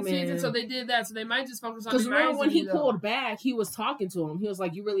the main season. So they did that. So they might just focus on because remember when he pulled back, he was talking to him. He was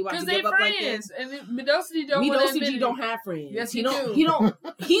like, "You really want to give up like this?" And Midosuji don't have friends. Yes, he don't.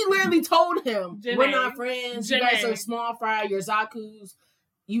 He literally told him, "We're not friends. Jenae. You guys are small fry. You're Zaku's.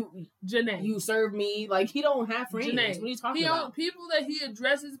 Jenae. You serve me." Like, he don't have friends. Jenae. What are you talking about? People that he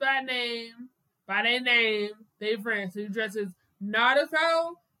addresses by their name, they friends. So he addresses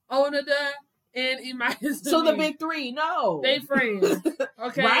Naruto, Onoda, and Imai. So the big three, no. They friends.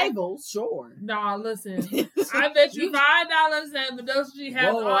 Okay. Rivals, sure. Nah, listen. I bet you $5 that Midosuji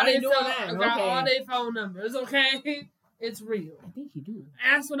has all their phone numbers, okay? It's real. I think he do.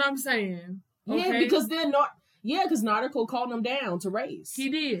 That's what I'm saying. Okay? Yeah, because then because Naruto called him down to race. He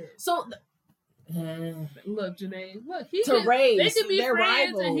did. So look, Jenae, race. They could be They're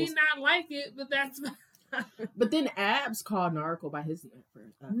friends rivals. and he not like it, but that's But then Abs called Naruto by his name.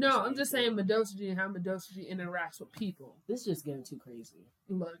 No, I'm just saying Midosuji and how Midosuji interacts with people. This is just getting too crazy.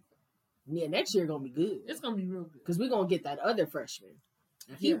 Look. Yeah, next year gonna be good. It's gonna be real good. Because we're gonna get that other freshman.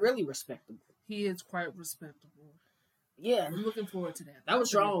 He really respectable. He is quite respectable. Yeah. I'm looking forward to that. That was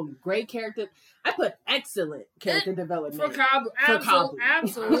strong. Great character. I put excellent character development. For Kabu.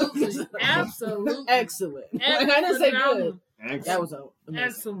 Absolutely. Absolutely. Excellent. I didn't say good. Excellent. That was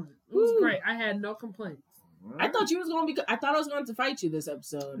excellent. It was great. I had no complaints. I thought you was gonna be. I thought I was going to fight you this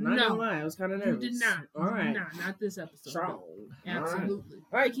episode. Not gonna lie, I was kind of nervous. You did not. All right, not this episode. Strong. Absolutely.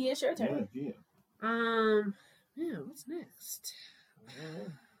 All right, Kia, it's your turn. Yeah. Yeah. What's next? I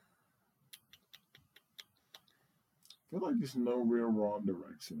feel like there's no real wrong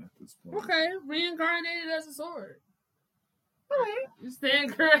direction at this point. Okay, reincarnated as a sword. All right, you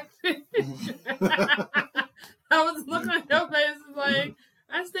stand corrected. I was looking at your face like.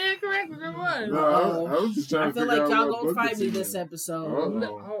 I stand corrected. It was. No, I was just trying to figure out. I feel like y'all gonna fight me this episode.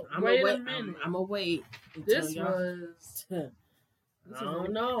 Wait a minute. I'm gonna wait. This was. I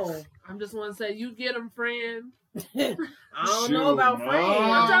don't know. I'm just want to say, you get him, friend. I don't know about friend.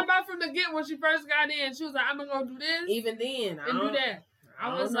 I'm talking about from the get when she first got in. She was like, I'm gonna do this. Even then, and do that.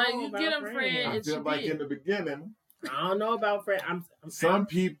 I was like, you get him, friend. I feel like in the beginning. I don't know about friend. Some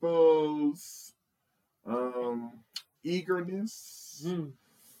people's eagerness.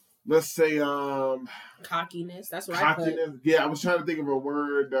 Let's say cockiness. That's what cockiness. I put. Yeah, I was trying to think of a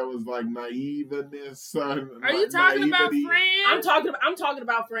word that was like naiveness. Are you talking about Fran? I'm talking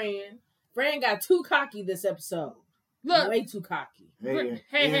about Fran. Fran got too cocky this episode. Look, way too cocky. Hey.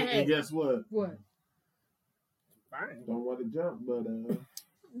 And guess what? What? Fine. Don't want to jump, but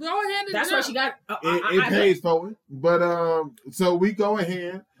go ahead and that's jump. why she got. It pays for it. But so we go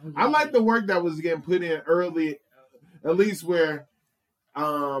ahead. Okay. I like the work that was getting put in early, at least where.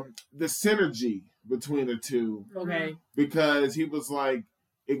 The synergy between the two. Okay. Because he was like,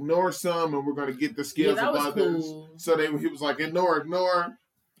 ignore some and we're going to get the skills of others. Cool. So he was like, ignore,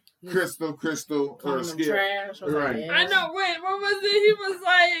 crystal, or skill. Trash. Right. Like, yeah. I know. Wait, what was it? He was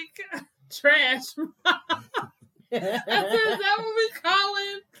like, trash. I said, is that what we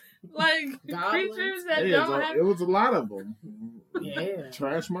calling? Like, goblins? Creatures that don't have... It was a lot of them. Yeah.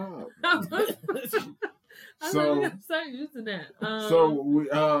 Trash mob. So start using that.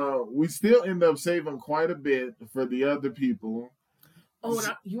 So we still end up saving quite a bit for the other people. Oh,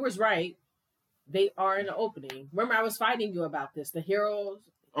 and you was right. They are in the opening. Remember, I was fighting you about this. The heroes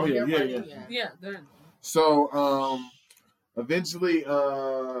Oh yeah. Yeah, they're in. So eventually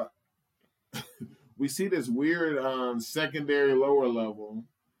we see this weird secondary lower level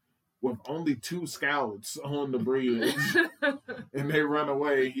with only 2 scouts on the bridge, and they run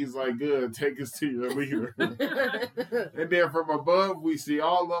away. He's like, "Good, take us to your leader." And then from above, we see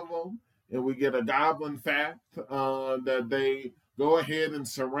all of them, and we get a goblin fact that they go ahead and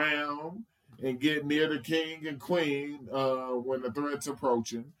surround and get near the king and queen when the threat's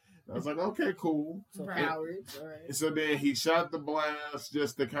approaching. I was like, okay, cool. So cowards, all right. And so then he shot the blast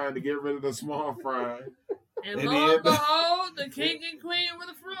just to kind of get rid of the small fry. And lo and behold, the king and queen were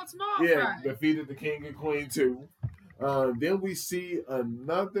the small fry. Yeah, defeated the king and queen too. Then we see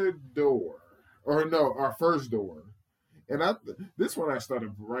another door. Or no, our first door. And this one I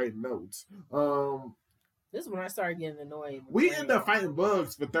started writing notes. This is when I started getting annoyed. We ended up fighting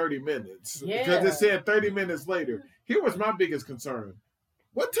bugs for 30 minutes. Yeah. Because it said 30 minutes later. Here was my biggest concern.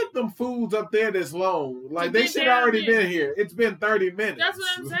 What took them fools up there this long? Like, they should have already been here. It's been 30 minutes. That's what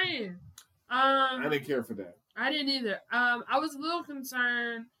I'm saying. I didn't care for that. I didn't either. I was a little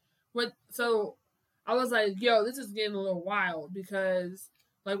concerned with, so I was like, yo, this is getting a little wild because,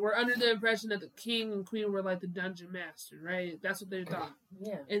 like, we're under the impression that the king and queen were, like, the dungeon master, right? That's what they thought.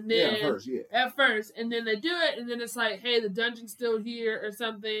 Yeah. And then, at first. And then they do it, and then it's like, hey, the dungeon's still here or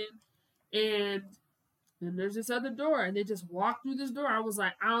something. And then there's this other door, and they just walk through this door. I was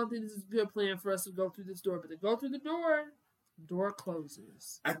like, I don't think this is a good plan for us to go through this door. But they go through the door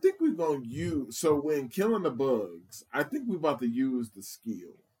closes. I think we're going to use, so when killing the bugs, I think we're about to use the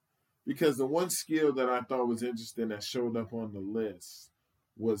skill. Because the one skill that I thought was interesting that showed up on the list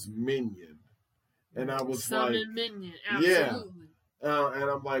was Minion. And I was Summon Minion, absolutely. Yeah. And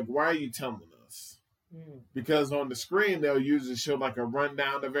I'm like, why are you telling us? Because on the screen, they'll usually show like a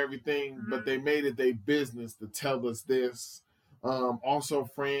rundown of everything, but they made it their business to tell us this. Also,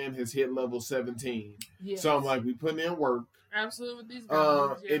 Fran has hit level 17. Yes. So I'm like, we putting in work. Absolutely with these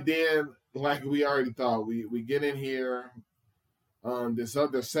guys. And then, like we already thought, we get in here. This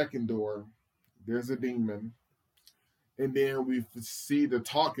other second door, there's a demon. And then we see the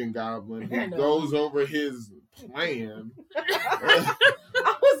talking goblin who goes over his plan. I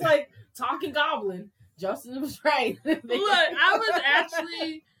was like, talking goblin. Justin was right. Look, I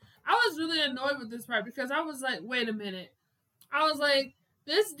was really annoyed with this part because I was like, wait a minute. I was like,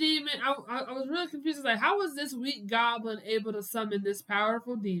 this demon, I was really confused. I was like, how was this weak goblin able to summon this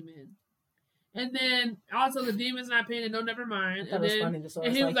powerful demon? And then also the demon's not paying it, no, never mind. That was funny. So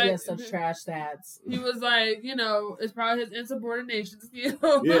he was like, he has such trash stats. He was like, it's probably his insubordination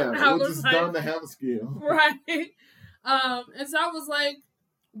skill. Yeah, which is done to have a skill. Right. And so I was like,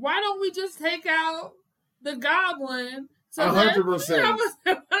 why don't we just take out the goblin? So 100%.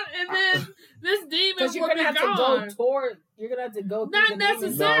 And then this demon will be gone. You're gonna have to go. Not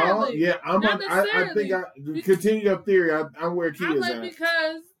necessarily. No, yeah, I think continue your theory. I'm where Key is at.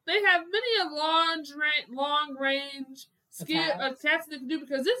 Because they have many of long range skill attacks they can do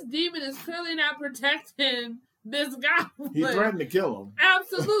because this demon is clearly not protecting this goblin. He threatened to kill him.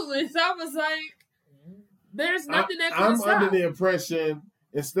 Absolutely. So I was like, there's nothing that can stop. I'm under the impression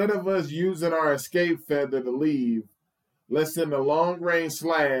instead of us using our escape feather to leave, let's send a long range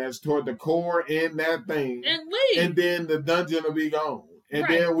slash toward the core in that thing. And leave. And then the dungeon will be gone. And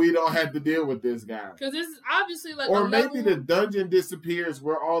then we don't have to deal with this guy. Because this is obviously like or maybe the dungeon disappears,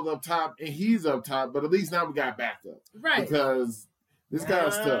 we're all up top, and he's up top, but at least now we got backup. Right. Because this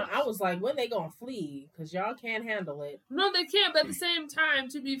guy's tough. I was like, when they going to flee? Because y'all can't handle it. No, they can't, but at the same time,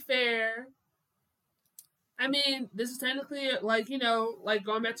 to be fair, I mean, this is technically, like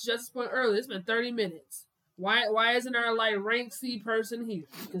going back to Justice's point earlier, it's been 30 minutes. Why isn't our, rank C person here?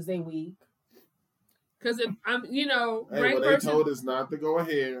 Because they weak. Because if I'm, hey, they told us not to go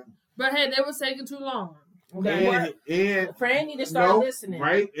ahead. But hey, they was taking too long. Okay. And Fran need to start listening.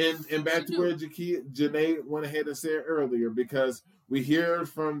 Right? And back to where Jakia, Jenae went ahead and said earlier, because we hear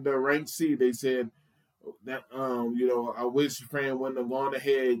from the rank C, they said that I wish Fran wouldn't have gone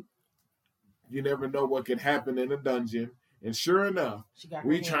ahead. You never know what could happen in a dungeon. And sure enough,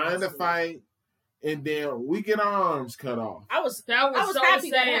 we trying to fight. And then we get our arms cut off. I was so happy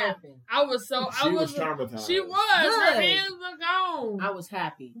sad. That happened. She was traumatized. She was. Good. Her hands were gone. I was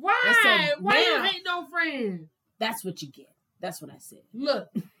happy. Why? Why you hate no friend? That's what you get. That's what I said. Look,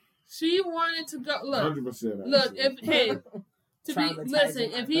 she wanted to go. Look, 100%. Look, if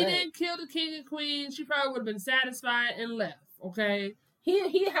if he didn't kill the king and queen, she probably would have been satisfied and left. Okay.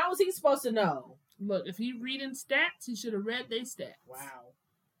 How was he supposed to know? Look, if he reading stats, he should have read their stats. Wow.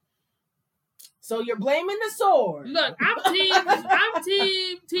 So you're blaming the sword. Look, I'm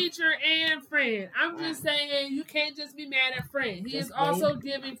team teacher and friend. I'm just saying you can't just be mad at friend. He is also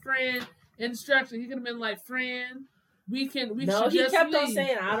giving friend instruction. He could have been like, friend, we No, he kept on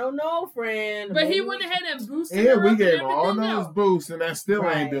saying, I don't know, friend. But he went ahead and boosted her. Yeah, we gave him all those boosts, and that still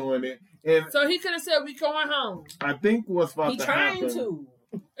ain't doing it. And so he could have said, we going home. I think what's about to happen. He trying to.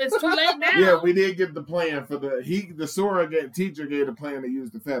 It's too late now. Yeah, we did get the plan for the Sora teacher gave the plan to use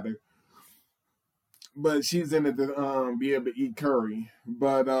the feather. But she's in it to be able to eat curry.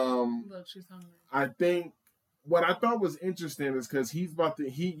 But look, she's hungry. I think what I thought was interesting is because he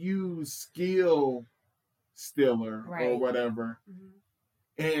used skill stealer or whatever.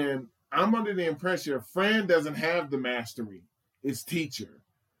 Mm-hmm. And I'm under the impression Fran doesn't have the mastery. It's teacher.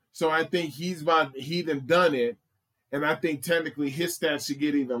 So I think he done it. And I think technically his stats should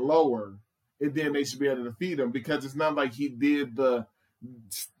get even lower. And then they should be able to defeat him because it's not like he did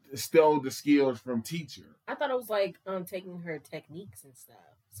stole the skills from teacher. I thought it was like taking her techniques and stuff.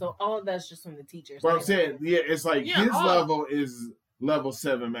 So all of that's just from the teacher. But I'm saying, it's like his level is level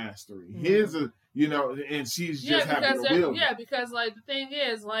 7 mastery. Mm-hmm. His is, and she's just having to wield. Yeah, because like the thing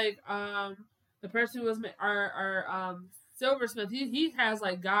is, like the person who was our silversmith, he has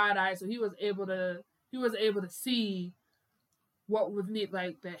like God eyes, so he was able to see what would need,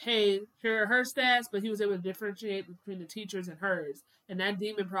 like that. Hey, here are her stats, but he was able to differentiate between the teachers and hers, and that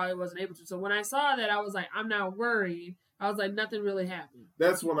demon probably wasn't able to. So when I saw that, I was like, I'm not worried. I was like, nothing really happened.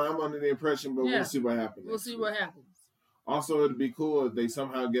 That's when I'm under the impression, but we'll see what happens. We'll see what happens. Also, it'd be cool if they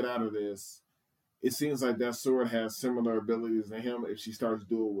somehow get out of this. It seems like that sword has similar abilities to him. If she starts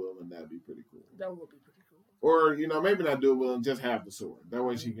dual wielding, that'd be pretty cool. That would be pretty cool. Or, maybe not dual wielding, just have the sword. That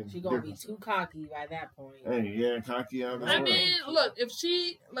way she can. She's gonna be too cocky by that point. Hey, yeah, cocky out. I mean, look,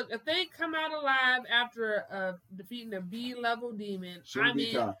 if they come out alive after defeating a B level demon, she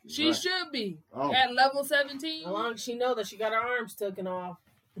should be at level 17. As long as she know that she got her arms taken off.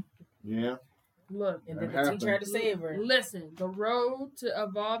 Yeah. Look, and then the teacher had to save her. Listen, the road to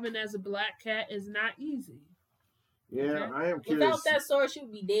evolving as a black cat is not easy. Yeah, okay? I am curious. Without that sword, she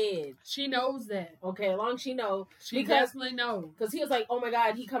would be dead. She knows that. Okay, as long as she knows. She definitely knows. Because he was like, oh my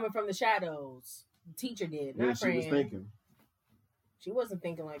God, he coming from the shadows. The teacher did, not Fran. She was thinking. She wasn't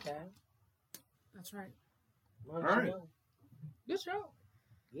thinking like that. That's right. All right. Good show.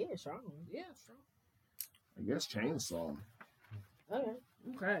 Yeah, strong. Yeah, strong. I guess chainsaw.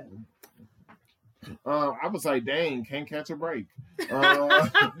 Okay. I was like, dang, can't catch a break. Right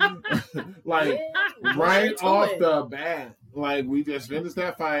off the bat, like we just finished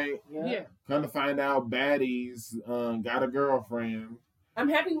that fight. Yeah. Come to find out, baddies got a girlfriend. I'm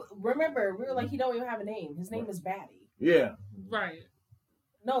happy. Remember, we were like, he don't even have a name. His name is Baddie. Yeah. Right.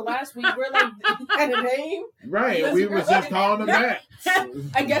 No, last week we're like, he had a name. Right. We was just calling him Bat.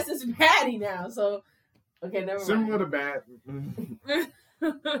 I guess it's Baddie now. So, okay, never mind. Similar to Bat.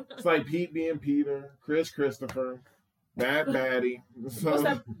 It's like Pete being Peter, Chris Christopher, Baddie. So, what's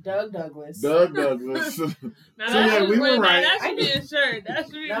that? Doug Douglas. So yeah, we were right. That should be a shirt. That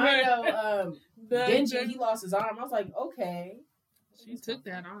should be I know. Renji, he lost his arm. I was like, okay. She took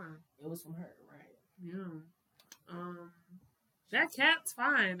that arm. It was from her, right? Yeah. That cat's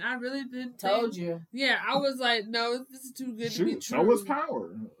fine. I really didn't. Told you. Yeah, I was like, no, this is too good to be true. So was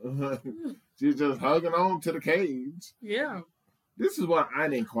Power. She's just hugging on to the cage. Yeah. This is what I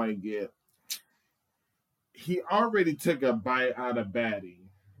didn't quite get. He already took a bite out of Baddie.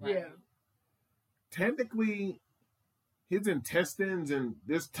 Right? Yeah. Technically, his intestines and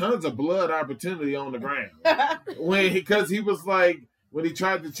there's tons of blood opportunity on the ground. Because he was like, when he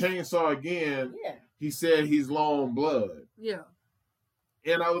tried to chainsaw again, he said he's low on blood. Yeah.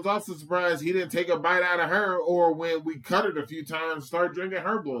 And I was also surprised he didn't take a bite out of her, or when we cut it a few times, start drinking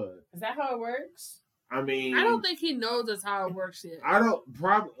her blood. Is that how it works? I mean, I don't think he knows that's how it works yet.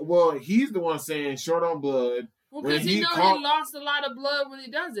 Well, he's the one saying short on blood. Well, because he lost a lot of blood when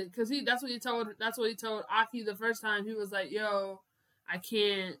he does it. Because that's what he told Aki the first time. He was like, "Yo, I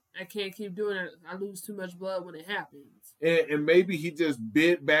can't keep doing it. I lose too much blood when it happens." And maybe he just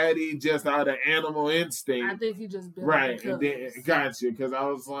bit Baddie just out of animal instinct. I think he just bit right. And then got you because I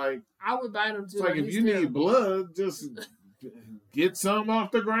was like, I would bite him too. It's like if you need blood, just get some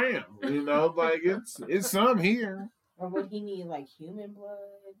off the ground. Like it's some here. Or would he need like human blood?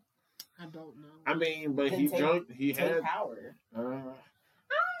 I don't know. I mean, but he had power. I don't know.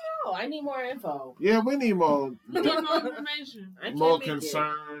 I need more info. Yeah, we need more. We need more information. More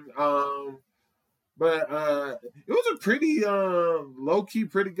concern. But it was a pretty low key,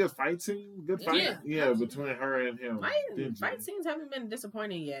 pretty good fight scene. Good fight, yeah, between her and him. Fight scenes haven't been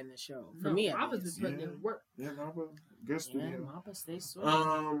disappointing yet in the show. For No, me, Mappa's been putting in work. Yeah, Mappa, good studio. Mappa stays sweet.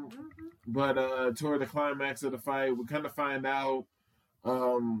 But toward the climax of the fight, we kind of find out,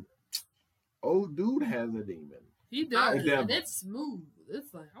 old dude has a demon. He does, and it's smooth.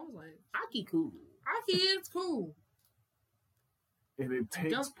 It's like I was like, Aki cool. Aki is cool. And it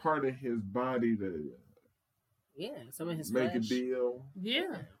takes part of his body to some of his make flesh. a deal.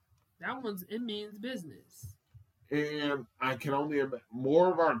 Yeah. That one's, it means business. And I can only imagine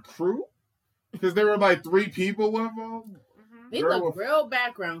more of our crew, because there were like 3 people with them. They look real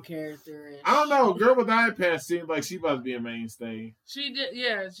background character. I don't know. Girl with the eye patch seemed like she about to be a mainstay. She did,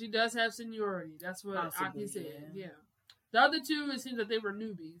 yeah. She does have seniority. That's what Aki said. Yeah. The other 2, it seems that they were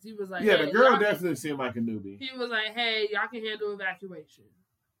newbies. He was like, yeah, hey, the girl definitely seemed like a newbie. He was like, hey, y'all can handle evacuation.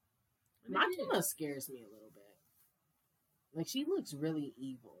 Makima scares me a little bit. Like, she looks really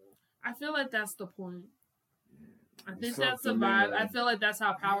evil. I feel like that's the point. I think that's the vibe. I feel like that's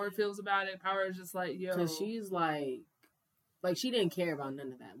how Power feels about it. Power is just like, yo. Because she's like she didn't care about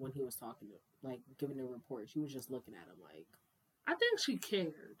none of that when he was talking to, like, giving the report. She was just looking at him like. I think she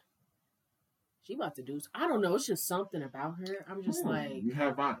cared. She about to do. I don't know. It's just something about her. I'm just like. You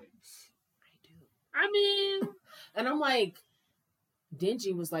have vibes. I do. I mean. And I'm like,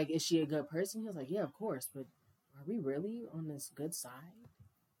 Denji was like, is she a good person? He was like, yeah, of course. But are we really on this good side?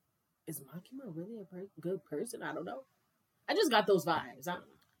 Is Makima really a good person? I don't know. I just got those vibes. I don't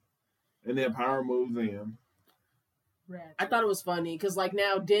know. And then Power moves in. I thought it was funny because, like,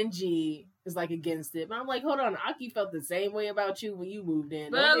 now Denji is like against it, but I'm like, hold on, Aki felt the same way about you when you moved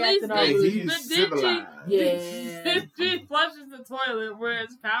in. But at least civilized. Denji flushes the toilet,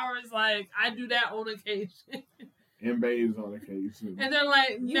 whereas Power is like, I do that on occasion. And bathes on occasion. And they're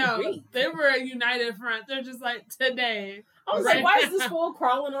like, no, they were a united front. They're just like, today. I was like, why is this fool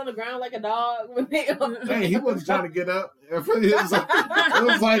crawling on the ground like a dog? When they hey, he wasn't trying to get up. It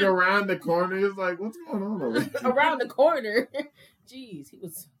was like around the corner. It was like, what's going on over here? Around the corner? Jeez, he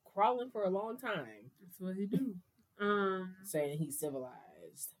was crawling for a long time. That's what he do. Saying he's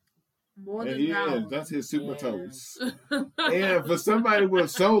civilized. More than Power. Is. That's his super toes. And for somebody with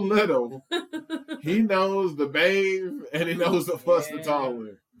so little, he knows the bathe and he knows the fuss the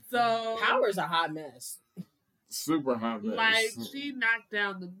toilet. So Power's a hot mess. Super hot mess. Like, she knocked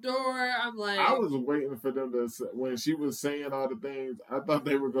down the door. I'm like, I was waiting for them to say, when she was saying all the things, I thought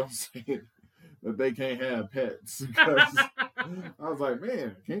they were going to say that they can't have pets. Because I was like,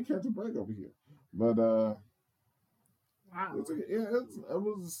 man, can't catch a break over here. But, wow. It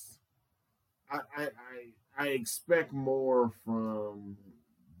was. I expect more from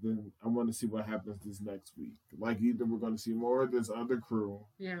them. I want to see what happens this next week. Like, either we're going to see more of this other crew.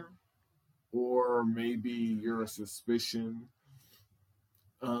 Yeah. Or maybe your suspicion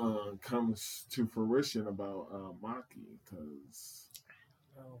comes to fruition about Maki, because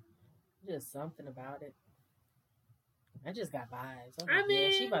just something about it. I just got vibes. I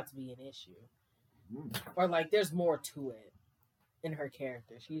mean, she about to be an issue, or like there's more to it in her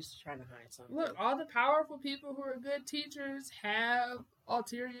character. She's trying to hide something. Look, all the powerful people who are good teachers have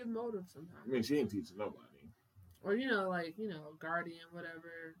ulterior motives sometimes. I mean, she ain't teaching nobody. Or, guardian,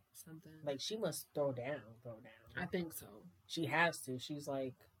 whatever, something. Like, she must throw down. I think so. She has to. She's,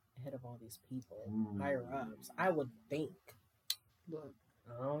 like, ahead of all these people, higher ups. I would think. Look.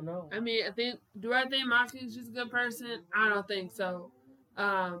 I don't know. I mean, do I think Maki's just a good person? I don't think so.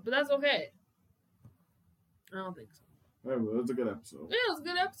 But that's okay. I don't think so. It was a good episode. Yeah, it was a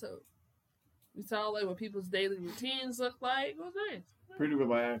good episode. We saw, like, what people's daily routines look like. It was nice. Pretty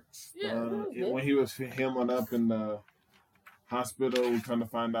relaxed. Yeah, when he was healing up in the hospital, we kind of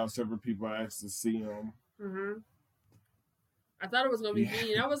find out several people asked to see him. Mm-hmm. I thought it was going to be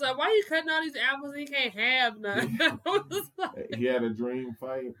mean. I was like, why are you cutting all these apples and you can't have none? He had a dream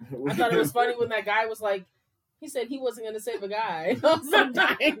fight. I thought it was funny when that guy was like, he said he wasn't going to save a guy. I was like,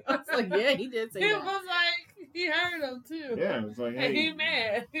 dying. I was like, yeah, he did say that. He was like, he heard him too. Yeah, it's like, hey. And he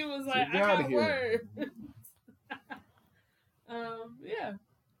mad. He was like, I got word. Yeah.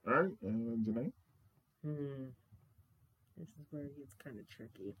 All right, Jenae? This is where it gets kind of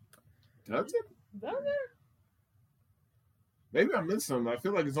tricky. Does it? Does it? Maybe I missed something. I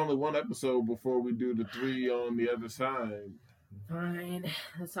feel like it's only one episode before we do the 3 on the other side. Fine.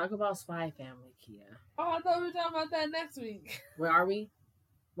 Let's talk about Spy Family, Kia. Oh, I thought we were talking about that next week. Where are we?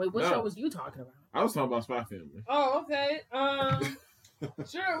 Wait, what show was you talking about? I was talking about Spy Family. Oh, okay.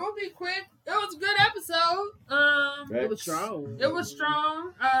 Sure, we'll be quick. It was a good episode. It was strong. It was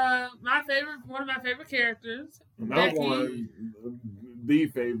strong. One of my favorite characters. Another one, the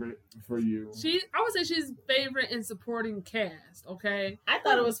favorite for you? I would say she's favorite in supporting cast. Okay. I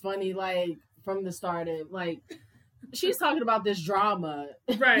thought it was funny, like from the start. She's talking about this drama,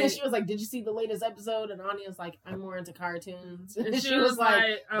 right? And she was like, "Did you see the latest episode?" And Anya's like, "I'm more into cartoons." And she was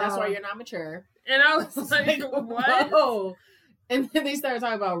like, "That's why you're not mature." And I was like, "What?" Whoa. And then they started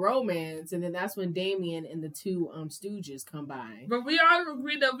talking about romance, and then that's when Damien and the two Stooges come by. But we all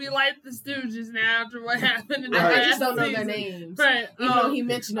agreed that we like the Stooges now after what happened in the I last just don't know season. their names. Right. Even though he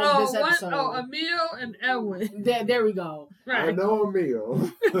mentioned them this episode. Emil and Edwin. There we go. Right. I know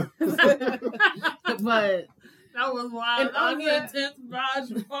Emil. But that was wild. And Anya,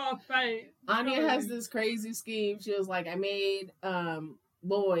 Anya has this crazy scheme. She was like, I made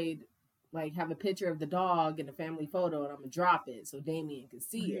Lloyd like have a picture of the dog in a family photo, and I'm gonna drop it so Damien can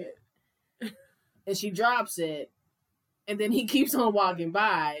see it. And she drops it, and then he keeps on walking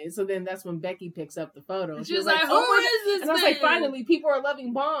by. So then that's when Becky picks up the photo. And she was like, "Who is this?" And I was like, "Finally, people are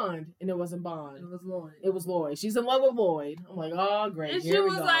loving Bond," and it wasn't Bond. It was Lloyd. It was Lloyd. She's in love with Lloyd. I'm like, "Oh, great." And she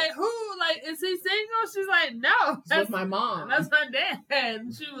was like, "Who? Like, is he single?" She's like, "No, that's my mom. That's my dad."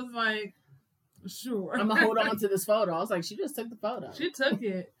 And she was like, "Sure, I'm gonna hold on to this photo." I was like, "She just took the photo. She took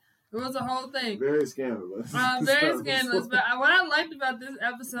it." It was a whole thing. Very scandalous. Very scandalous. But what I liked about this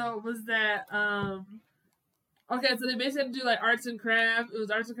episode was that, okay, so they basically had to do like arts and crafts. It was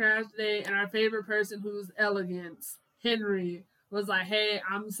arts and crafts day, and our favorite person, who's elegance, Henry, was like, "Hey,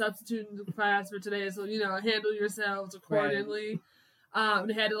 I'm substituting the class for today, so handle yourselves accordingly." Right.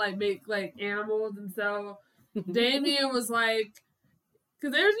 They had to like make like animals, and so Damien was like,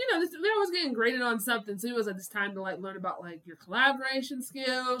 because there's they're always getting graded on something, so he was like, "It's time to like learn about like your collaboration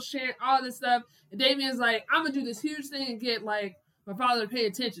skills, share all this stuff." And Damien's like, "I'm gonna do this huge thing and get like my father to pay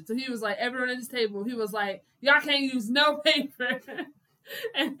attention." So he was like, everyone at this table, he was like, "Y'all can't use no paper."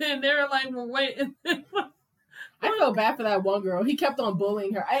 And then they were like, "Well, wait." I felt bad for that one girl. He kept on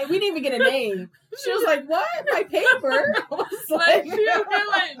bullying her. We didn't even get a name. She was like, "What? My paper?" I was like she had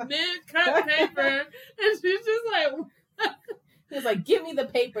like mid-cut paper, and she's just like. He was like, "Give me the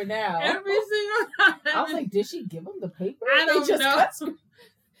paper now." Every single time. I was like, did she give him the paper? I don't know.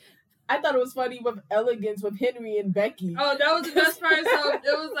 I thought it was funny with elegance with Henry and Becky. Oh, that was the best part. So it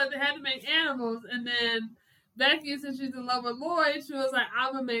was like they had to make animals, and then Becky, since she's in love with Lloyd, she was like,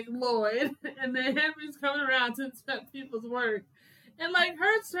 "I'm gonna make Lloyd," and then Henry's coming around to inspect people's work, and like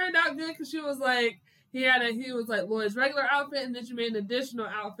hers turned out good because she was like, he was like Lloyd's regular outfit, and then she made an additional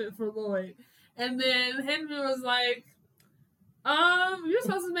outfit for Lloyd, and then Henry was like, "You're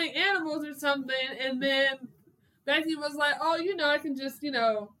supposed to make animals or something," and then Becky was like, "Oh, I can just,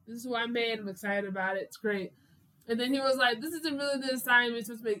 this is what I made. I'm excited about it. It's great." And then he was like, "This isn't really the assignment. You're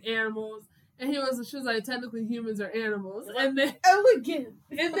supposed to make animals." And she was like, "Technically, humans are animals." And then elegant.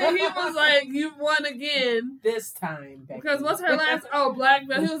 And then he was like, "You won again this time, Becky." Because what's her last? Oh, black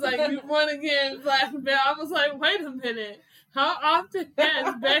belt. He was like, "You won again, black belt." I was like, "Wait a minute. How often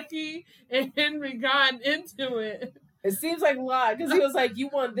has Becky and Henry gone into it?" It seems like a lot because he was like, "You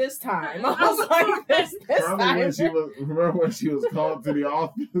won this time." I was like, "This time." Remember when she was called to the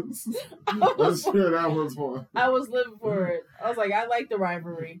office? I'm sure that was one. I was living for it. I was like, I like the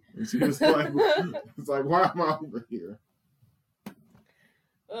rivalry. And she was like, "It's like, why am I over here?"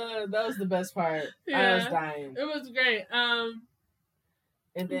 That was the best part. Yeah, I was dying. It was great. And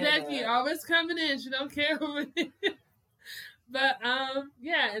then, Becky always coming in. She don't care who it is. But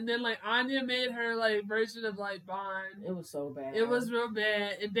yeah, and then like Anya made her like version of like Bond. It was so bad. It was real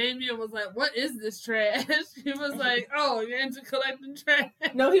bad. And Damien was like, "What is this trash?" He was like, "Oh, you're into collecting trash."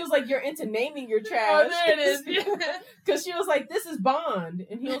 No, he was like, "You're into naming your trash." Oh, there it is. Because she was like, "This is Bond,"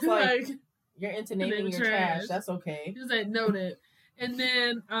 and he was like, "You're into naming your trash. That's okay." He was like, "Noted." And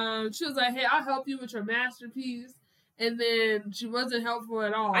then she was like, "Hey, I'll help you with your masterpiece." And then she wasn't helpful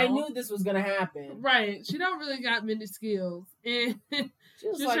at all. I knew this was gonna happen. Right. She don't really got many skills. And she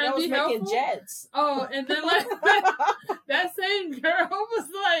was like, "I was making jets." Oh, and then like that same girl was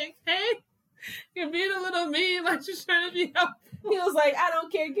like, "Hey, you're being a little mean, like she's trying to be helpful." He was like, "I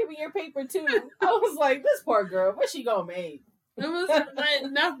don't care, give me your paper too." I was like, this poor girl, what's she gonna make? It was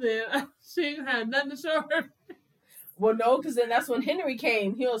like nothing. She had nothing to show her. Well, no, because then that's when Henry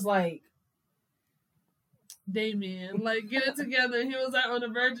came. He was like, "Damien, like, get it together." He was like on the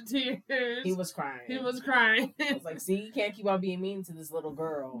verge of tears. He was crying. He was crying. I was like, "See, you can't keep on being mean to this little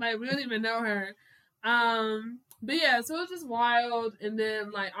girl." Like, we don't even know her. But yeah, so it was just wild. And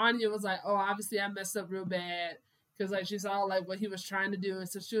then like Anya was like, "Oh, obviously I messed up real bad." Because like she saw like what he was trying to do, and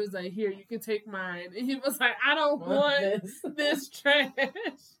so she was like, "Here, you can take mine." And he was like, "I don't want this trash."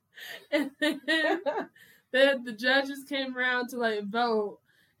 And then the judges came around to like vote,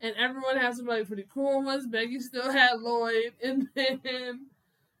 And everyone has some like pretty cool ones. Becky still had Lloyd, and then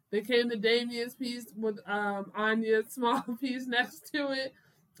they came to Damien's piece with Anya's small piece next to it.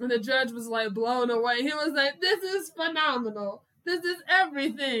 And the judge was like blown away. He was like, "This is phenomenal. This is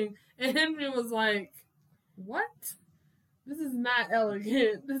everything." And Henry was like, "What? This is not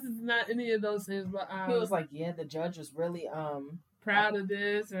elegant. This is not any of those things." But he was like, "Yeah, the judge was really proud of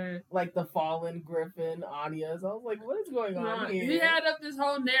this," or like the fallen griffin, Anya's. I was like, "What is going on here?" He had up this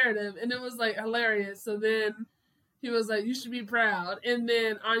whole narrative, and it was like hilarious. So then he was like, "You should be proud," and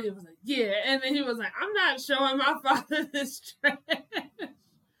then Anya was like, "Yeah," and then he was like, "I'm not showing my father this trash."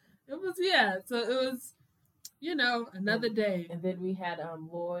 It was so it was, another day. And then we had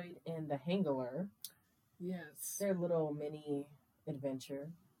Lloyd and the Hangler. Yes, their little mini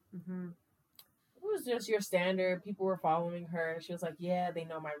adventure. Mm-hmm. It was just your standard. People were following her. She was like, "Yeah, they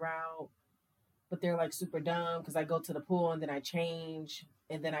know my route, but they're like super dumb because I go to the pool and then I change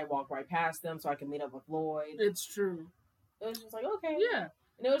and then I walk right past them so I can meet up with Lloyd." It's true. It was just like, okay, yeah,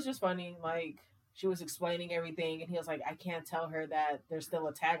 and it was just funny. Like she was explaining everything, and he was like, "I can't tell her that there's still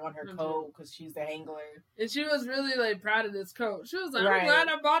a tag on her coat because she's the Hangler." And she was really like proud of this coat. She was like, Right. "I'm glad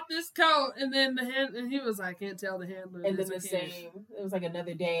I bought this coat." And then and he was like, "I can't tell the handler." And then it was like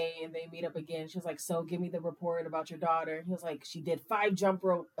another day, and they meet up again. She was like, "So give me the report about your daughter." And he was like, "She did 5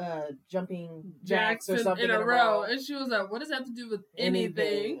 jumping jacks or something in a row." And she was like, "What does that have to do with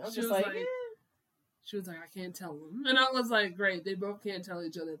anything?" She was like, She was like, "I can't tell them." And I was like, "Great, they both can't tell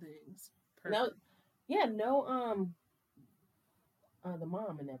each other things." Perfect. The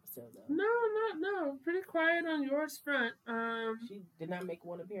mom in the episode though. No. Pretty quiet on yours front. She did not make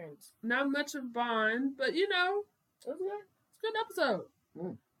one appearance. Not much of Bond, but it was good. It's a good episode.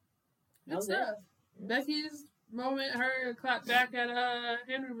 Good stuff. Yeah. Becky's moment, her clap back at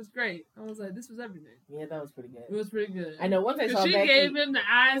Henry was great. I was like, this was everything. Yeah, that was pretty good. It was pretty good. I know once I saw she Becky, gave him the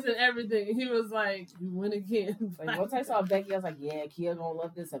eyes and everything. He was like, "You win again." Like once I saw Becky, I was like, "Yeah, Kia gonna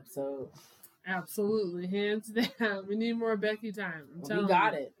love this episode." Absolutely, hands down. We need more Becky time. I'm telling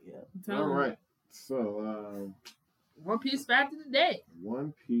you. Yeah. All right. So, One Piece fact of the day.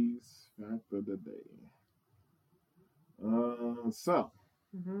 One Piece fact of the day.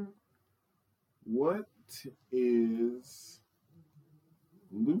 What is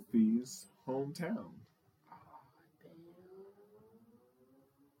Luffy's hometown?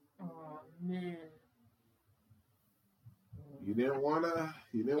 Oh man. You didn't want a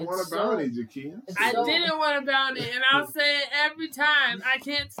bounty, Jakia. I didn't want a bounty, and I'll say it every time. I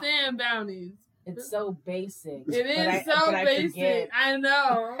can't stand bounties. It's so basic. It is so basic. I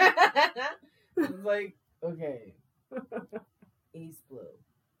know. It's like, okay. East Blue.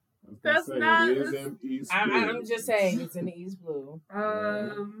 That's not. It is in East Blue. I'm just saying it's in the East Blue.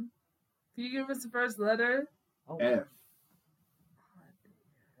 Can you give us the first letter? F.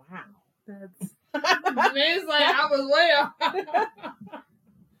 Wow. That's. It's like I was way off.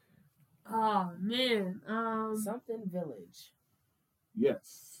 Oh man. Something Village.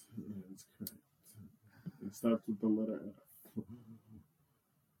 Yes, that's correct. It starts with the letter F.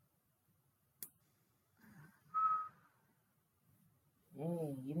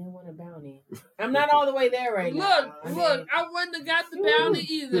 Hey, you didn't want a bounty. I'm not all the way there right now. Look, I wouldn't have got the bounty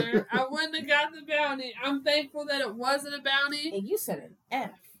either. I wouldn't have got the bounty. I'm thankful that it wasn't a bounty. And you said an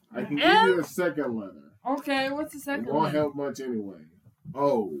F. I can give you a second letter. Okay, what's the second letter? It won't help much anyway. O.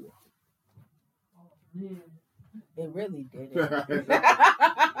 Oh, man. It really didn't.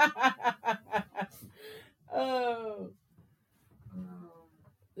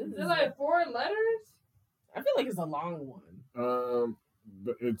 Is it like 4 letters? I feel like it's a long one.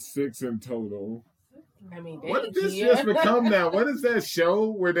 It's 6 in total. I mean, what did this just become now? What is that show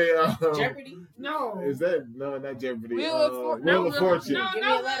where they Jeopardy? No. Is that not Jeopardy? Wheel of Fortune. No, give me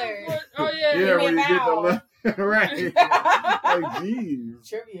a letter. Oh yeah. Yeah, when you get the letter right. Like, jeez.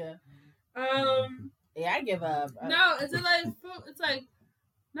 Trivia. Yeah, I give up. No, it's like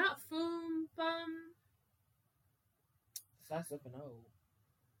not foom thumb. Starts with an O.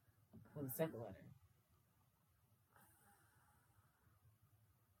 With the second letter.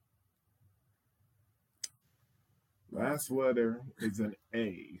 Last letter is an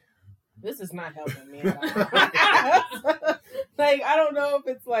A. This is not helping me at all. Like, I don't know if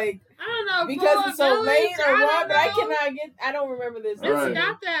it's like, I don't know because it's so late or what, but I don't remember this. It's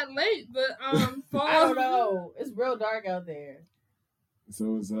not that late, but fall. I don't know. It's real dark out there.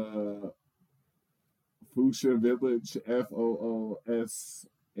 So it's Fuchsia Village, Foosha.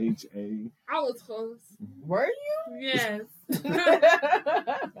 I was close. Were you? Yes.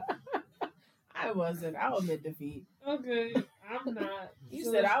 I wasn't. I'll admit defeat. Okay, I'm not. You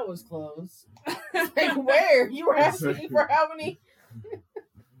said I was close. Like, where? You were asking me for how many?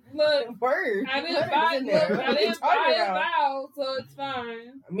 Look, Word. I didn't buy it out, so it's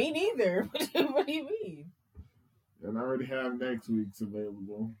fine. Me neither. What do you mean? And I already have next week's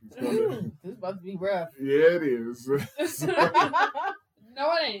available. This is about to be rough. Yeah, it is. No,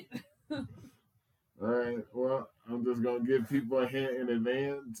 it ain't. All right. Well, I'm just gonna give people a hint in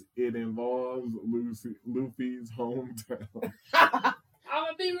advance. It involves Luffy's hometown. I'm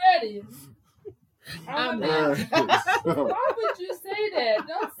gonna be ready. I'm not. Why would you say that?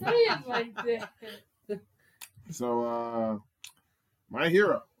 Don't say it like that. So, my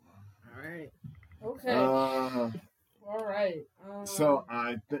hero. All right. Okay. All right. So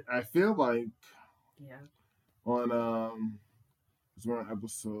I feel like on it's on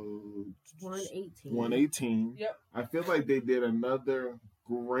episode 118. 118. Yep. I feel like they did another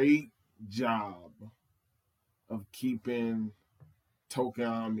great job of keeping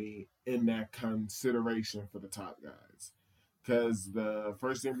Tokoyami in that consideration for the top guys. Because the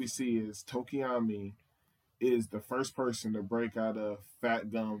first thing we see is Tokoyami is the first person to break out of Fat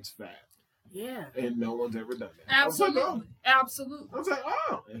Gum's fat. Yeah. And no one's ever done that. Absolutely. Absolutely. I was like,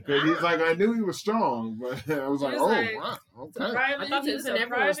 oh. Because he's like, I knew he was strong, but I was like, wow, okay. I thought he was in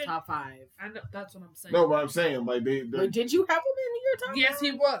everyone's top 5. I know, that's what I'm saying. No, but I'm saying, like, they Wait, did you have him in your top 5? Yes,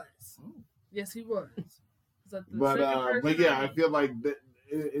 he was. Oh. Yes, he was. But yeah, I feel like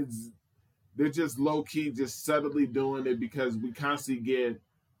they're just low key, just subtly doing it because we constantly get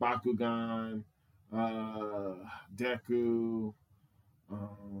Bakugan, Deku,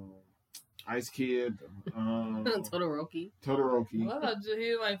 Ice Kid, Todoroki. Well,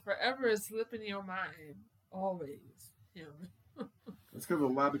 he like forever is slipping in your mind, always. Yeah. It's because a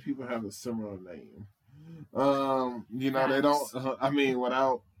lot of people have a similar name. They don't. I mean,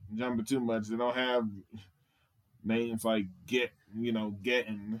 without jumping too much, they don't have names like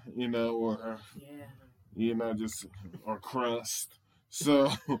Getting, or just or Crust.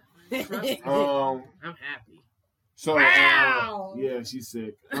 So, I'm happy. So, wow. Yeah, she's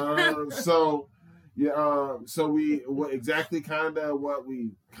sick. So we what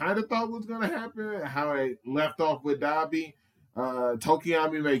we kind of thought was gonna happen. How it left off with Dabi.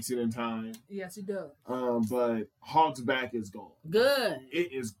 Tokoyami makes it in time. Yes, he does. But Hawk's back is gone. Good.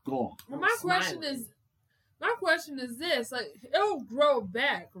 It is gone. Well, my question is this: like, it'll grow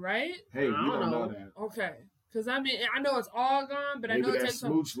back, right? Hey, we don't know that. Okay. Because, I mean, I know it's all gone, but maybe I know that it takes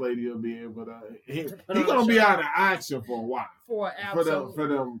smooch lady will be able to... He's going to be out of action for a while. For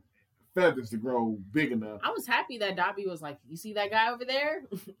them feathers to grow big enough. I was happy that Dabi was like, you see that guy over there?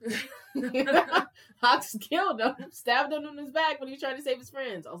 Hawks killed him, stabbed him in his back when he was trying to save his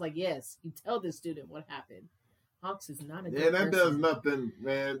friends. I was like, yes, you tell this student what happened. Hawks is not a good person. Does nothing,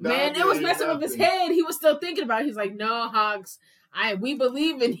 man. Man, it was messing with his head. He was still thinking about it. He's like, no, Hawks, we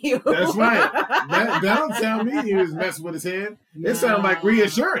believe in you. That's right. That don't tell me he was messing with his head. It sounded like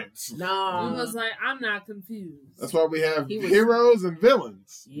reassurance. No. He was like, I'm not confused. That's why we have heroes and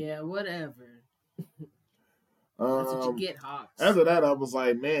villains. Yeah, whatever. That's what you get, Hawks. After that, I was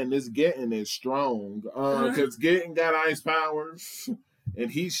like, man, this Getting is strong. Because Getting got ice powers,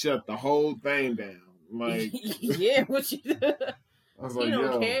 and he shut the whole thing down. Like, yeah, what you do? I was like, he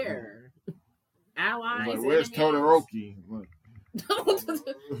don't care. Allies. Like, where's Todoroki? Like,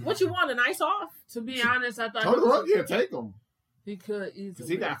 what you want? An ice off? To be honest, I thought Todoroki can take him. He could easily. Because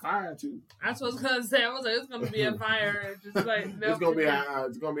he got fire too. That's what I was gonna say. I was like, it's gonna be a fire, just like it's gonna be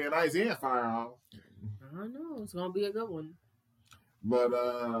an ice and fire off. I don't know. It's gonna be a good one. But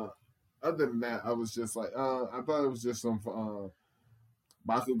other than that, I was just like, I thought it was just some.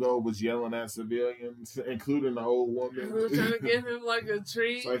 Bakugo was yelling at civilians, including the old woman. We were trying to give him like a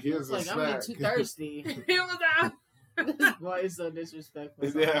treat. It's like, here's a snack. I'm too thirsty. He was out. This boy is so disrespectful.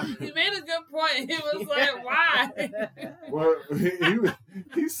 Yeah. He made a good point. He was like, why? Well,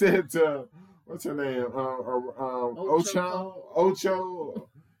 he said to, what's her name? Ocho.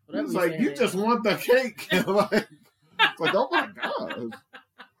 He was like, you just want the cake. Like, oh my God.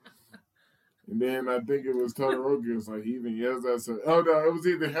 And then I think it was Todoroki. It's like he even yells at some. Oh no, it was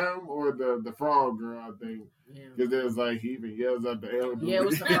either him or the frog girl. I think because there's like he even yells at the elderly. Yeah, it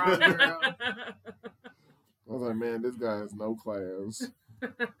was the frog girl. I was like, man, this guy has no class.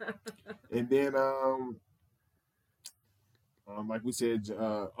 And then, like we said,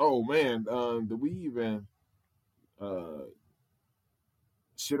 did we even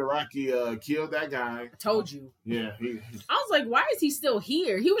Shiragaki killed that guy. I told you. Yeah. I was like, why is he still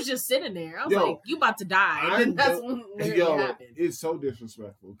here? He was just sitting there. I was like, you about to die. And that's when it happened. It's so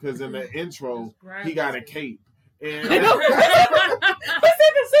disrespectful because in the intro, he got a cape. And I know. I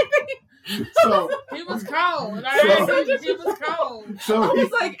said the same thing. So he was cold. He was cold. So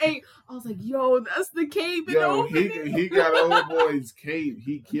I was was like, yo, that's the cape. Yo, he got old boy's cape.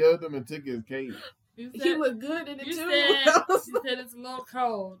 He killed him and took his cape. He looked good in it too. He said it's a little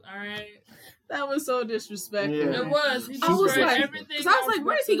cold. All right. That was so disrespectful. Yeah. It was. He I was like, everything. because I was like,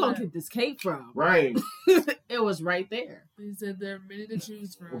 where's he gonna get this cape from? Right. It was right there. He said there are many to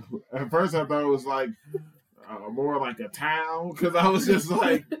choose from. At first, I thought it was like more like a towel, because I was just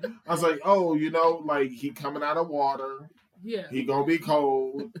like, oh, you know, like he coming out of water. Yeah. He gonna be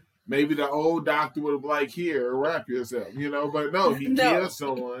cold. Maybe the old doctor would have like, here, wrap yourself, you know. But no, he killed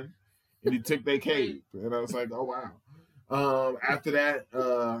someone and he took their cape, and I was like, oh wow. After that,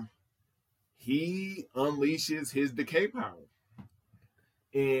 he unleashes his decay power.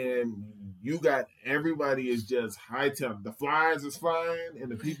 And you got everybody is just high temp. The flyers is flying, and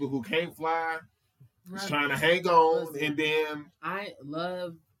the people who can't fly is trying to hang on. Listen, and then I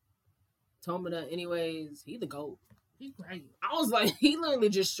love Tomita anyways. He the GOAT. He's great. I was like, he literally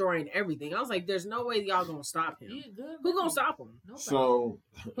just destroying everything. I was like, there's no way y'all gonna stop him. He's good. Who gonna stop him? Nobody. so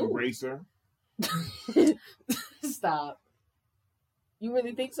Eraser. Stop. You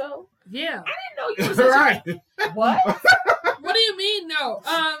really think so? Yeah. I didn't know you were Right. What? What do you mean no?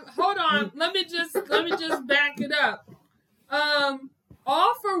 Hold on. Let me just back it up.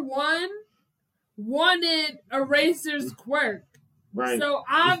 All for One wanted Eraser's quirk. Right. So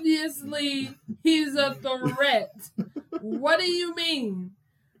obviously he's a threat. What do you mean?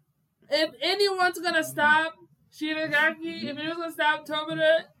 If anyone's gonna stop Shiragaki, if anyone's gonna stop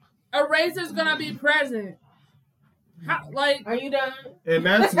Tomita, Eraser's gonna be present. How, like, are you done? And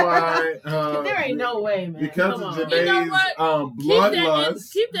that's why there ain't no way, man. because Come of on. Jenae's You know what?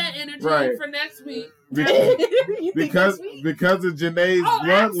 bloodlust. Keep that energy Right. for next week. You think because that's me? because of Jenae's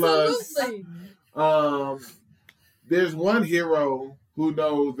bloodlust. Absolutely. There's one hero who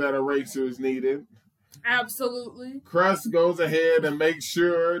knows that Eraser is needed. Absolutely. Crust goes ahead and makes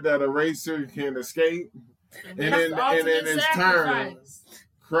sure that Eraser can escape. And then it's turn.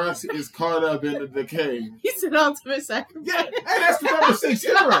 Crust is caught up in the decay. He said ultimate sacrifice. Yeah, and that's the number 6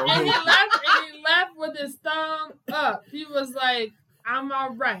 hero. And he left with his thumb up. He was like, I'm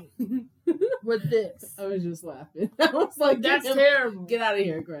all right with this. I was just laughing. I was like, That's terrible. Get out of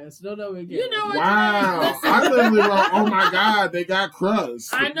here, Chris. Don't know again. You know what? Wow. I literally wrote, oh my God, they got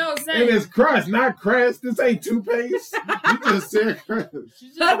Crust. I know, same. And it's Crust, not Crest. This ain't toothpaste. You just said Crust.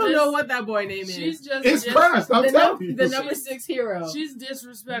 I don't know what that boy name is. It's Crust. I'm telling you. The number 6 hero. She's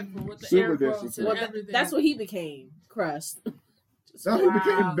disrespectful with the Super air quotes and disrespectful. everything. That's what he became. Crust. No, he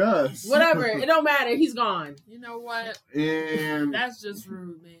became dust. Whatever. It don't matter. He's gone. You know what? And That's just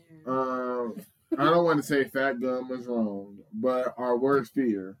rude, man. I don't want to say Fat Gum was wrong, but our worst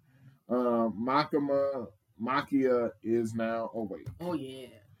fear, Makia is now. Oh wait. Oh yeah.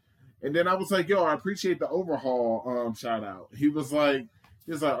 And then I was like, yo, I appreciate the Overhaul shout out. He was like,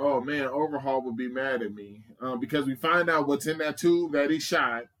 oh man, Overhaul would be mad at me because we find out what's in that tube that he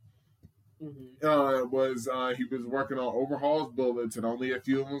shot. Mm-hmm. He was working on Overhaul's bullets and only a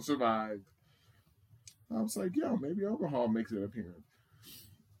few of them survived. I was like, yo, maybe Overhaul makes an appearance.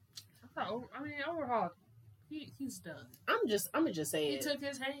 Overhaul, he's done. I'm gonna just say He it. took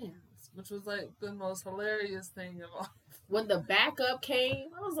his hands, which was like the most hilarious thing of all. When the backup came,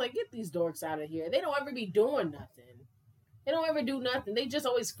 I was like, get these dorks out of here. They don't ever be doing nothing. They don't ever do nothing. They just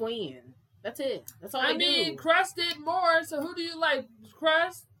always fleeing. That's it. That's all they do. Crust did more, so who do you like,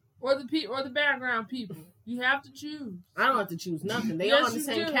 Crust or the background people? You have to choose. I don't have to choose nothing. They Yes, all in the you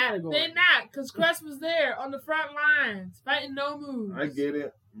same do. category. They're not, because Crust was there on the front lines, fighting no moves. I get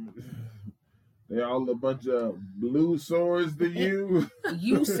it. They all a bunch of blue swords to you.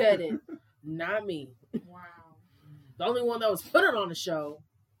 You said it, not me. Wow. The only one that was put it on the show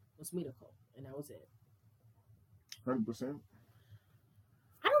was Niko, and that was it. 100%.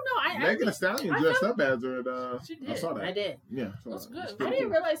 I don't know. Megan Thee Stallion dressed up as her. She did. I saw that. I did. Yeah, That's good. I didn't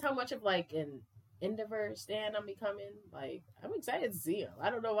realize how much of like an Endeavor stan I'm becoming. Like, I'm excited to see him. I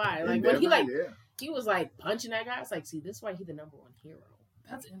don't know why. Like when he was like punching that guy. I was like, see, this is why he's the number 1 hero.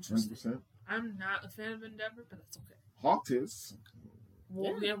 That's interesting. 100%. I'm not a fan of Endeavor, but that's okay. Hawktis.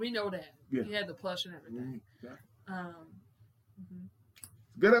 Well, yeah, we know that. Yeah. He had the plush and everything. Yeah.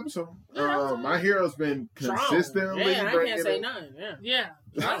 Good episode. My hero's been consistently. Yeah, I can't say none. Yeah.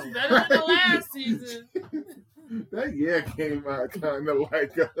 That's better than the last season. That came out kind of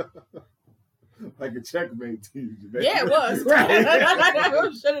like a checkmate team. Yeah, it was. Right.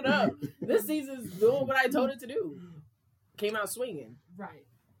 Shut it up. This season's doing what I told it to do. Came out swinging. Right.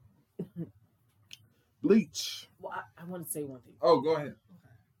 Bleach. Well, I want to say one thing. Oh, go ahead.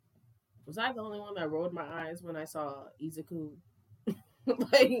 Was I the only one that rolled my eyes when I saw Izuku?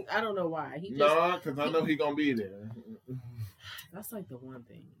 Like, I don't know why. No, because I know he gonna be there. That's like the one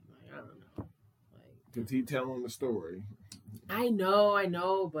thing. Like, I don't know. Like, because he telling the story. I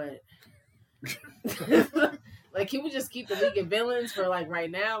know, but like, can we just keep the League of Villains for like right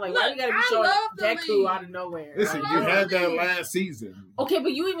now? Like, why you gotta be showing Deku out of nowhere? Listen, you had that last season. Okay,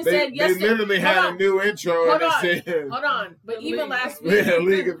 but you even said yesterday. They literally had a new intro and they said, hold on. But even last week,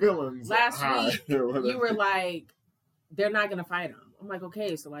 League of Villains. Last week, you were like, they're not gonna fight them. I'm like,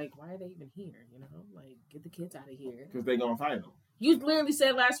 okay, so like, why are they even here? You know, like, get the kids out of here because they gonna fight them. You literally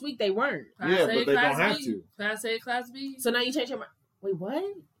said last week they weren't. Class yeah, A, but they don't have to. Class A, Class B. So now you change your mind. Wait, what?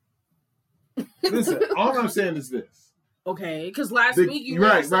 Listen, all I'm saying is this. Okay, because last week you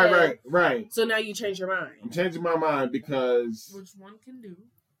said, right. So now you change your mind. I'm changing my mind because which one can do?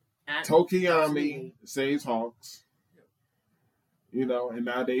 Tokiyami saves Hawks. You know, and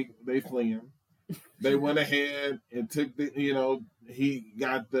now they fleeing. They went ahead and took the, you know, he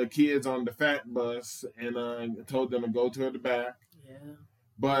got the kids on the fat bus and told them to go to the back. Yeah.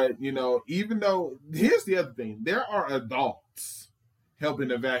 But, you know, even though, here's the other thing. There are adults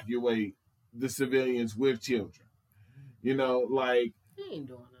helping evacuate the civilians with children. You know, like. He ain't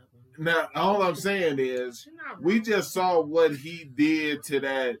doing nothing. Now, all I'm saying is, we just saw what he did to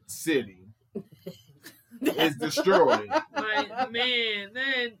that city. It's destroyed. Like, man,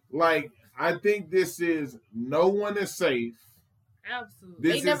 then. Like, I think this is, no one is safe.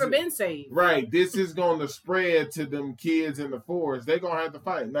 Absolutely. They've never been safe. Right. This is going to spread to them kids in the forest. They're going to have to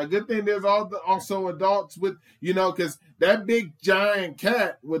fight. Now, good thing there's also adults with, you know, because that big giant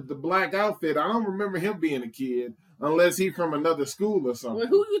cat with the black outfit, I don't remember him being a kid unless he's from another school or something. Well,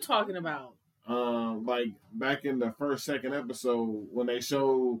 who are you talking about? Like back in the second episode when they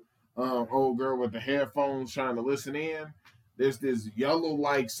showed old girl with the headphones trying to listen in. There's this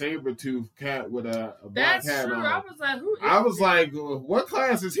yellow-like saber-tooth cat with a black hat on. I was like, who is I was like, what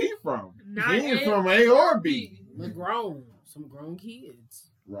class is he from? Not He ain't from A or B. We're grown. Some grown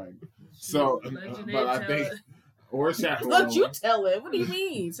kids. Right. So, but I think, or shadow. Look, you tell it. What do you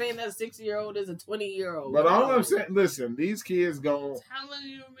mean? Saying that a 60-year-old is a 20-year-old. But all I'm saying, listen, these kids going,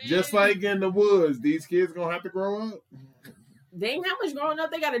 just like in the woods, these kids going to have to grow up. They ain't how much growing up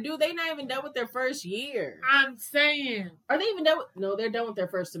they got to do. They not even done with their first year. I'm saying. Are they even done with... No, they're done with their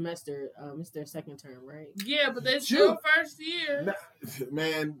first semester. It's their second term, right? Yeah, but they're still first year.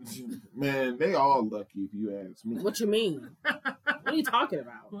 Man, they all lucky if you ask me. What you mean? What are you talking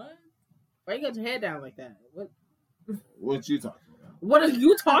about? What? Why you got your head down like that? What you talking about? What are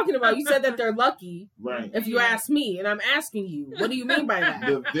you talking about? You said that they're lucky. Right. If you ask me, and I'm asking you, what do you mean by that?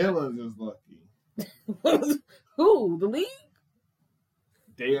 The villains is lucky. Who? The league?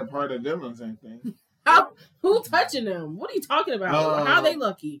 They are part of villains, ain't they? Who touching them? What are you talking about? How are they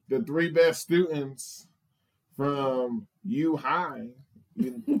lucky? The 3 best students from U High.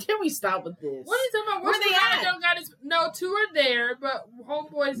 Can we stop with this? What are you talking about? Where they at? No, 2 are there, but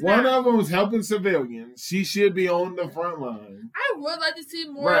homeboys. One of them is helping civilians. She should be on the front line. I would like to see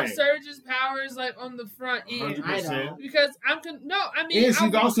more of Surge's powers, like on the front end. 100%. Because and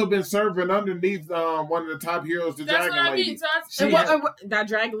she's also been serving underneath one of the top heroes, the Dragon Lady. So that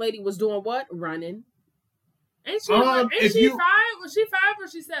Dragon Lady was doing what? Running. Ain't she 5? Was she 5 or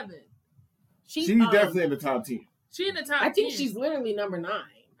she 7? She's definitely in the top 10. She in the top 10. I think she's literally number 9.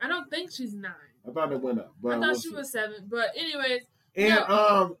 I don't think she's 9. I thought it went up. But I thought she was 7. But anyways.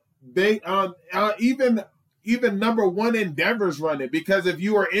 And they even number 1 Endeavor's running, because if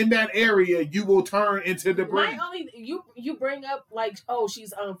you are in that area, you will turn into debris. You bring up like, oh,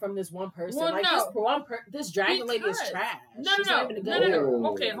 she's from this one person. Well, like this Dragon Lady is trash. No.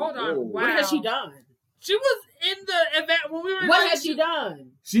 Okay, hold on. Wow. What has she done? She was in the event when we were. What has she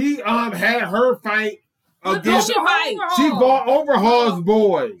done? She had her fight. She fought Overhaul's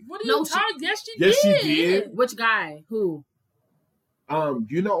boy. What are you talking? Yes, she did. Yes, she did. Which guy? Who?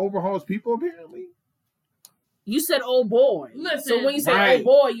 You know Overhaul's people apparently. You said old boy. Listen, so when you say old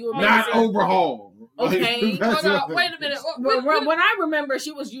boy, you were not Overhaul. Okay. Hold on. Wait a minute. When I remember,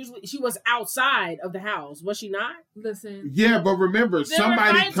 she was outside of the house. Was she not? Listen. Yeah, but remember,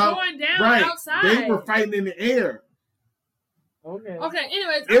 somebody going down outside. They were fighting in the air. Okay. Okay.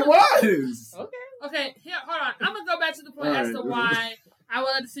 Anyways, it was. Okay. Here, hold on. I'm gonna go back to the point as to why I would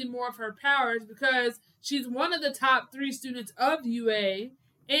like to see more of her powers, because she's one of the top 3 students of UA,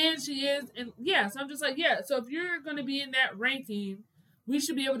 and she is. And so I'm just like, So if you're gonna be in that ranking, we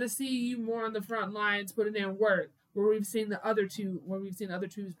should be able to see you more on the front lines, putting in work, where we've seen the other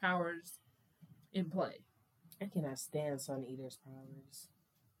two's powers in play. I cannot stand Sun Eater's powers.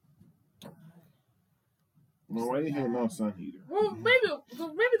 Well, why you hearing about Sun Eater? Well, maybe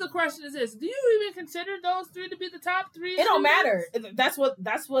the question is this: do you even consider those 3 to be the top 3? It don't matter. That's what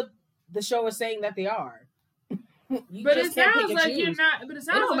the show is saying that they are. But it sounds like you're not. But it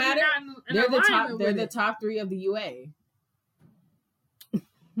sounds like you're not in alignment. They're the top 3 of the UA.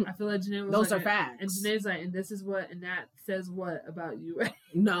 I feel like Jenae was those like, are facts. And Jenae's like, and this is what, and that says what about you?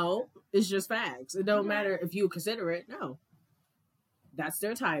 No, it's just facts. It don't matter if you consider it. No, that's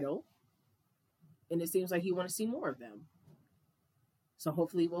their title, and it seems like you want to see more of them. So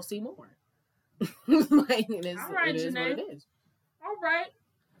hopefully we'll see more. Like, it is, all right, it is Jenae. what it is. All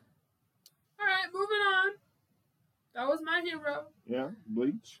right, moving on. That was my hero. Yeah,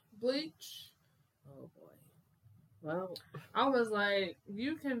 Bleach. Oh boy. Well, I was like,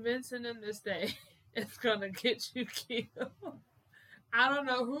 you convincing him to stay, it's gonna get you killed. I don't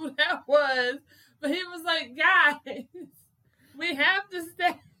know who that was, but he was like, guys, we have to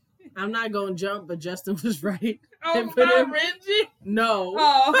stay. I'm not gonna jump, but Justin was right. Oh, about Renji? No.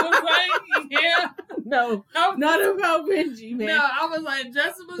 Oh, I was like, yeah. No, not about Renji, man. No, I was like,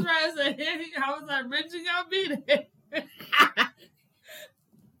 Justin was right. I was like, Renji gonna be there.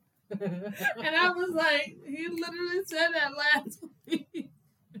 And I was like, he literally said that last week.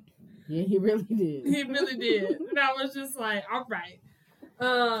 Yeah, he really did. He really did. And I was just like, all right.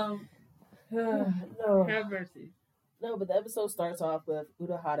 No. Have mercy. No, but the episode starts off with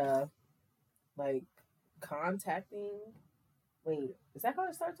Urahara, like, contacting... Wait, is that how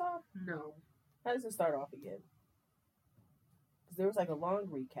it starts off? No. How does it start off again? Because there was, like, a long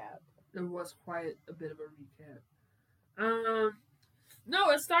recap. There was quite a bit of a recap.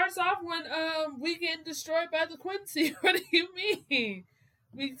 No, it starts off when we get destroyed by the Quincy. What do you mean?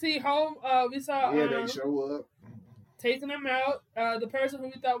 We see home. We saw. Yeah, they show up, taking them out. The person who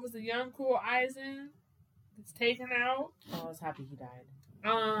we thought was the young cool Aizen is taken out. Oh, I was happy he died.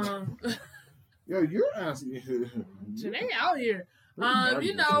 Yo, you're asking. Jenae out here.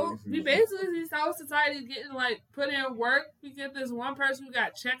 You know, we basically see South Society getting like put in work. We get this one person who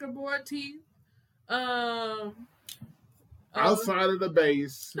got checkerboard teeth. Outside of the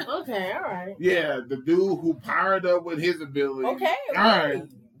base. Okay, all right. Yeah, the dude who powered up with his ability. Okay, all right.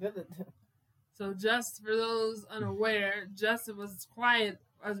 So just for those unaware, Justin was quiet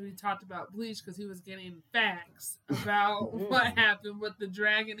as we talked about Bleach because he was getting facts about what happened with the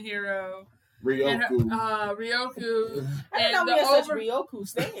dragon hero. Ryoku. Ryoku. I didn't know we had such Ryoku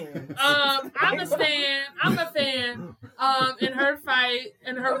stands. I'm a fan. In her fight,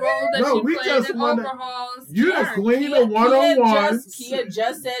 in her role that she played in Overhauls. You're the queen of one-on-ones. Kia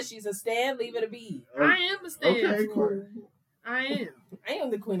just said she's a stan, leave it a be. I am a stan. Okay, cool. I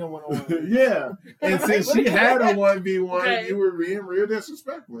am the queen of one-on-ones. Yeah. And since she had a 1v1, you were being real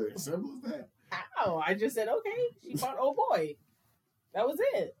disrespectful. Simple as that. How? I just said, okay, she fought old boy. That was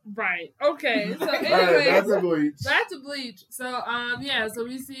it. Right. Okay. So anyway, that's a bleach. So so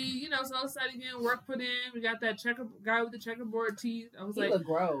we see, Soul Society getting work put in. We got that guy with the checkerboard teeth. I was he looked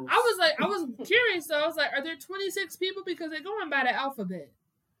gross. I was curious, so I was like, are there 26 people? Because they're going by the alphabet.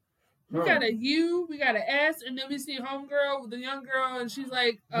 We got a U, we got an S, and then we see homegirl with the young girl, and she's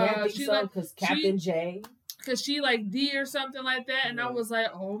like, because Captain J. Because she like D or something like that, and I was like,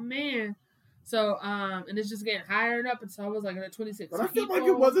 oh man. So, and it's just getting higher up, and so I was like, 26 But I feel like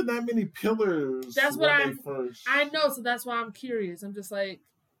it wasn't that many pillars. That's what I know, so that's why I'm curious. I'm just like,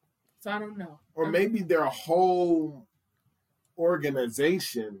 so I don't know. Or maybe their whole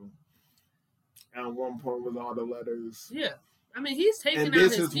organization at one point with all the letters. Yeah. I mean, he's taking out his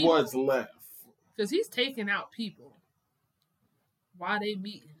people. And this is what's left. Because he's taking out people. While they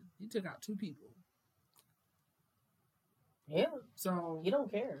meeting, he took out 2 people. Yeah. So he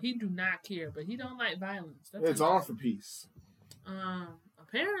don't care. He do not care, but he don't like violence. It's all for peace.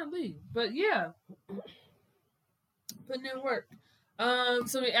 Apparently. But yeah. Putting in work.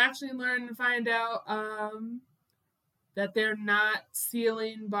 So we actually learn and find out that they're not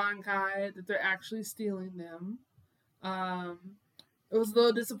stealing Bankai, that they're actually stealing them. It was a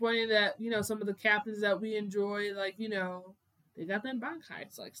little disappointing that, some of the captains that we enjoy, like, they got them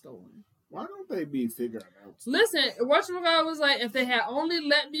Bankais like stolen. Why don't they be figuring out? Listen, whatchamacallit was like, if they had only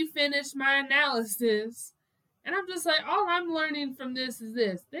let me finish my analysis, and I'm just like, all I'm learning from this is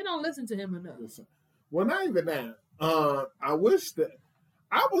this. They don't listen to him enough. Listen. Well, not even that. I wish that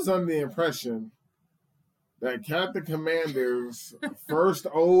I was under the impression that Captain Commander's first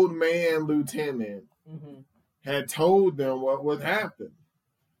old man lieutenant had told them what would happen.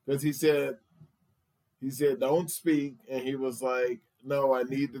 Because he said, don't speak. And he was like, no, I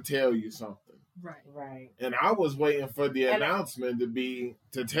need to tell you something. Right. And I was waiting for the announcement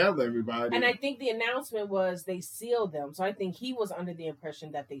to tell everybody. And I think the announcement was they sealed them. So I think he was under the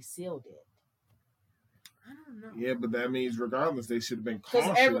impression that they sealed it. I don't know. Yeah, but that means regardless, they should have been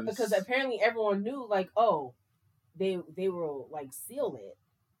cautious. Because apparently everyone knew, like, oh, they will, like, seal it.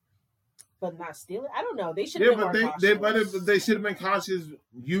 but not steal it. I don't know. They should have been more cautious. They should have been cautious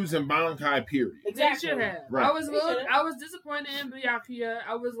using Bankai. Period. Exactly. They should have. Right. I was disappointed in Byakuya.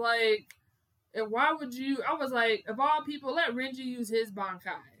 I was like, why would you? I was like, of all people, let Renji use his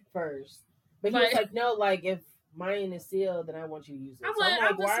Bankai first. But he was like, no, like if mine is sealed, then I want you to use it. I'm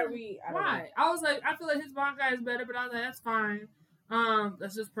like, why are we? Why? I was like, I feel like his Bankai is better, but I was like, that's fine.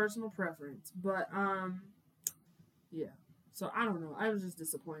 That's just personal preference. But yeah. So I don't know. I was just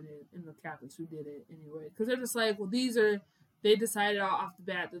disappointed in the captains who did it anyway, because they're just like, well, they decided off the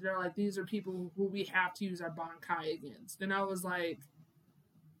bat that they're like, these are people who we have to use our Bankai against, and I was like,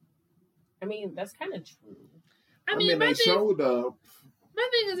 I mean, that's kind of true. I mean, they showed up. My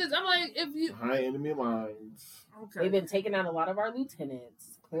thing is this, I'm like, if you high enemy lines, okay, they've been taking out a lot of our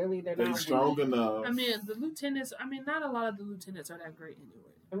lieutenants. Clearly, they're not strong enough. I mean, the lieutenants. I mean, not a lot of the lieutenants are that great anyway.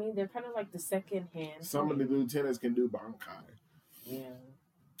 I mean, they're kind of like the second hand. Some of the lieutenants can do Bankai. Yeah.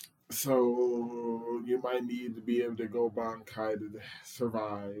 So you might need to be able to go Bankai to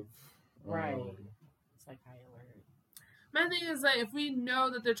survive. Right. It's like high alert. My thing is like, if we know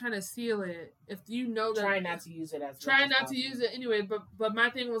that they're trying to seal it, if you know that, try not to use it to use it anyway. But my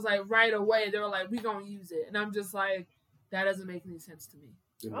thing was like right away they were like, we gonna use it, and I'm just like, that doesn't make any sense to me.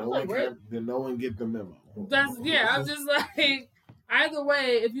 Did no one get the memo? I'm just like. Either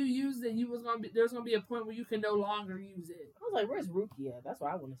way, if you used it, there's gonna be a point where you can no longer use it. I was like, "Where's Rukia?" That's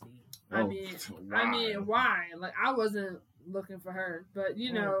what I want to see. I mean, why? Like, I wasn't looking for her, but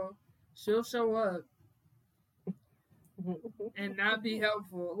you know, she'll show up and not be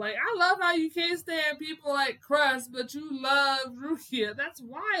helpful. Like, I love how you can't stand people like Crust, but you love Rukia. That's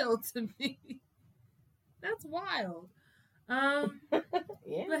wild to me. That's wild. Yeah.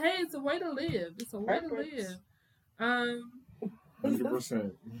 But hey, it's a way to live. It's a way to live.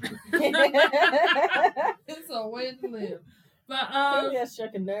 100%. It's a way to live. But maybe I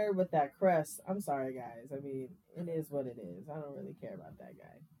struck a nerve with that Crust. I'm sorry, guys. I mean, it is what it is. I don't really care about that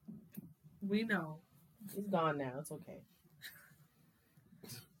guy. We know. He's gone now. It's okay.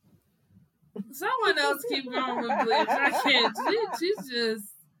 Someone else keep going with Bleach. I can't. She's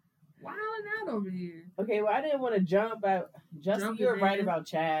just wilding out over here. Okay, well, I didn't want to jump out. Justin, you were right about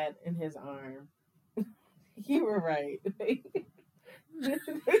Chad and his arm. You were right. They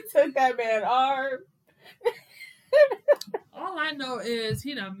took that man's arm. All I know is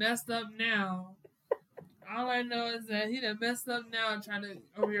he done messed up now. All I know is that he done messed up now trying to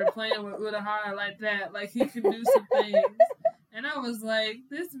over here playing with a heart like that. Like he can do some things. And I was like,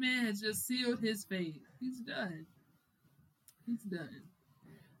 this man has just sealed his fate. He's done. He's done.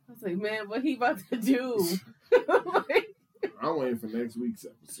 I was like, man, what he about to do? I'm waiting for next week's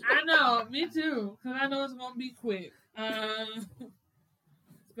episode. I know, me too. Because I know it's going to be quick. It's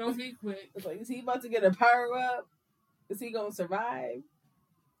going to be quick. It's like, is he about to get a power up? Is he going to survive?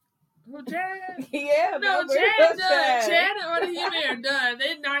 Well, Chad. Yeah, no, Chad done. Chad and Order Human are done.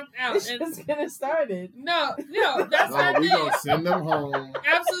 They knocked out. It's just getting started. No, that's not we going to send them home.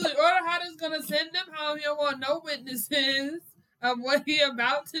 Absolutely. Order Hunter's going to send them home. He don't want no witnesses of what he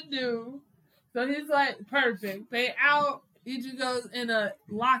about to do. So he's like, perfect. They out. Ichigo's in a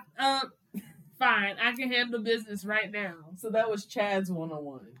locked up. Fine, I can handle business right now. So that was Chad's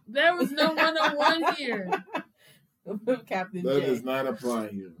 101. There was no 101 here. Captain That J. does not apply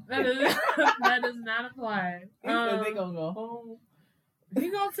here. That does not apply. He said they gonna go home.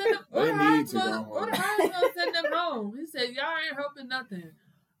 He gonna send them. Order Hunter's gonna send them home. He said, "Y'all ain't helping nothing."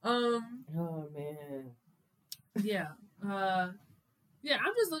 Oh man. Yeah. Yeah.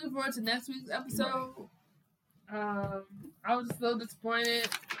 I'm just looking forward to next week's episode. I was so disappointed.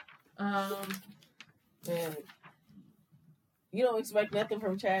 Man, you don't expect nothing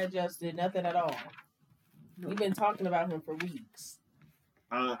from Chad Justin, nothing at all. We've been talking about him for weeks.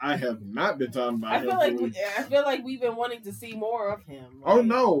 I have not been talking about him. I feel like we've been wanting to see more of him. Right? Oh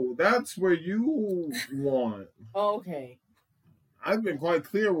no, that's where you want. Oh, okay. I've been quite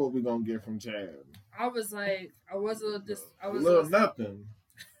clear what we're gonna get from Chad. I was like, nothing.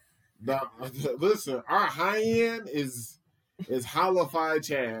 Listen, our high end is hollow-fied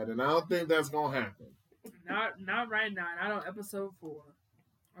Chad, and I don't think that's gonna happen. Not right now. Not on episode 4.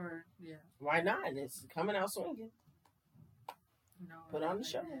 Or yeah. Why not? It's coming out swinging. No, put on the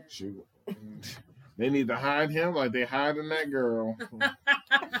show. Shoot. They need to hide him like they hiding that girl.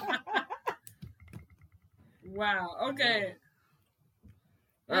 Wow. Okay.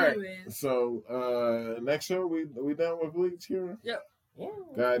 All right. So next show we done with Bleach here? Yep. Yeah.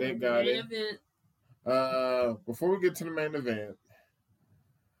 Got it. Main event. Before we get to the main event,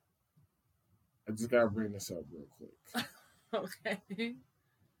 I just gotta bring this up real quick. Okay.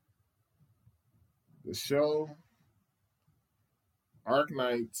 The show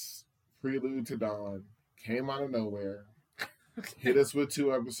Arknights Prelude to Dawn came out of nowhere, hit us with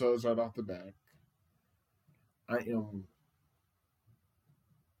 2 episodes right off the bat. I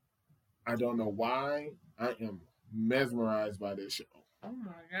don't know why, I am mesmerized by this show. Oh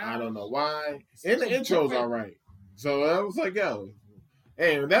my god! I don't know why. And the intro's all right. So I was like, yo,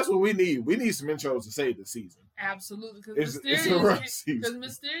 hey, that's what we need. We need some intros to save the season. Absolutely, because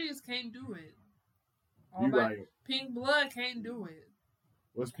Mysterious can't do it. You right. Pink Blood can't do it.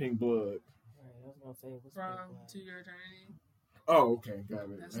 What's Pink Blood? Right, I was gonna say what's From Pink Blood? To Your Eternity. Oh, okay, got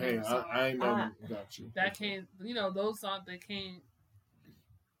it. That's Hey, I ain't know. Got you. That can't. Those songs they can't.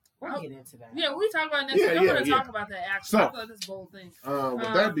 We'll get into that. Yeah, we talk about next. I'm gonna talk about that actually. So, about this whole thing.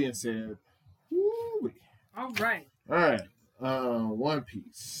 With that being said, all right. One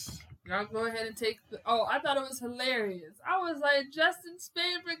Piece. Y'all go ahead and take the. Oh, I thought it was hilarious. I was like, Justin's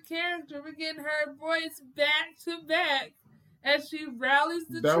favorite character. We're getting her voice back to back as she rallies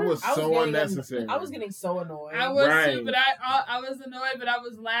the That troops. was so unnecessary. I was getting so annoyed. I was too, but I was annoyed, but I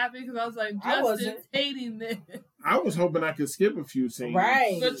was laughing because I was like, Justin's hating this. I was hoping I could skip a few scenes.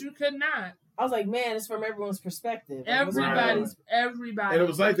 Right. But you could not. I was like, man, it's from everyone's perspective. Everybody. And it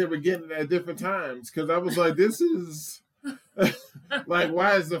was like they were getting it at different times because I was like, this is like,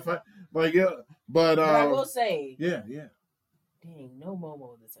 why is the fight? Like, yeah, but I will say, yeah. Dang, no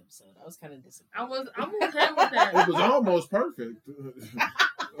Momo this episode. I was kind of disappointed. I'm okay with that. It was almost perfect.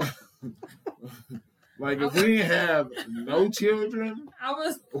 Like if we didn't have no children,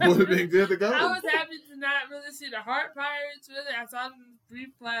 would have been good to go. I was happy to not really see the Heart Pirates. Really, I saw them in a brief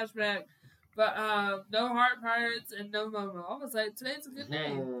flashback, but no Heart Pirates and no Momo. I was like, today's a good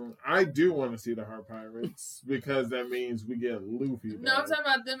day. I do want to see the Heart Pirates because that means we get Luffy back. No, I'm talking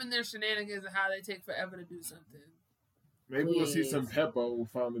about them and their shenanigans and how they take forever to do something. Maybe we'll see some Peppo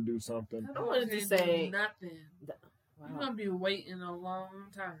finally do something. I wanted to say nothing. Wow. You're gonna be waiting a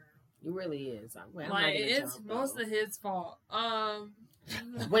long time. It really is. It's most of his fault.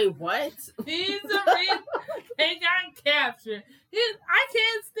 Wait, what? He's the reason they got captured. I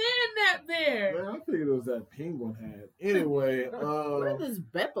can't stand that bear. Man, I figured it was that penguin hat. Anyway, where does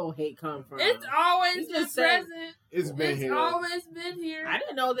Beppo hate come from? It's always been present. It's always been here. I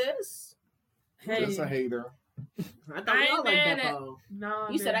didn't know this. Hey. Just a hater. I thought we all like Beppo. No,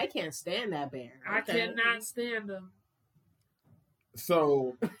 you said I can't stand that bear. I cannot stand him.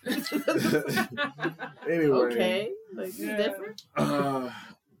 So anyway, okay, like different.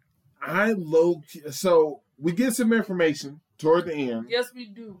 So we get some information toward the end. Yes, we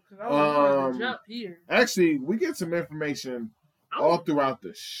do. Because I was going to jump here. Actually, we get some information all throughout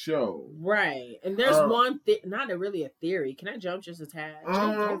the show. Right, and there's one not really a theory. Can I jump just a tad?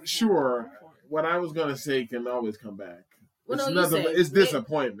 Sure. What I was gonna say can always come back. Well, it's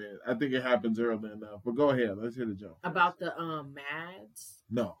disappointment. I think it happens early enough. But go ahead. Let's hear the jump. About the Mads?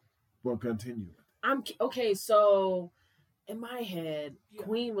 No. We'll continue. Okay, so in my head,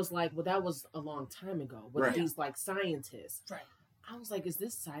 Queen was like, well, that was a long time ago with these like scientists. Right. I was like, is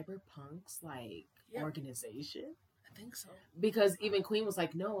this Cyberpunk's like organization? I think so. Because even Queen was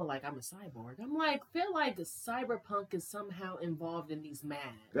like, no, like I'm a cyborg. I'm like, feel like Cyberpunk is somehow involved in these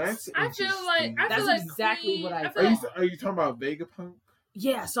Mads. I feel like exactly Queen, what I thought. Are you talking about Vegapunk?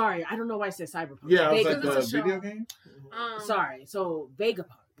 Yeah, sorry. I don't know why I said Cyberpunk. Yeah, I was like the video game? Sorry. So Vegapunk.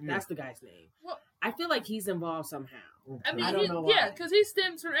 That's the guy's name. Well, I feel like he's involved somehow. I mean, I don't know why. Yeah, because he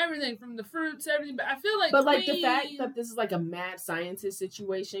stems from everything, from the fruits, everything. But I feel like, like the fact that this is like a mad scientist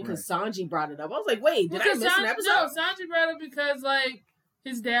situation, because Sanji brought it up. I was like, wait, did I miss an episode? No, Sanji brought it because like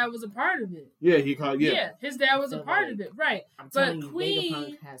his dad was a part of it. Yeah, he called. Yeah, his dad was a part of it, right? I'm telling you,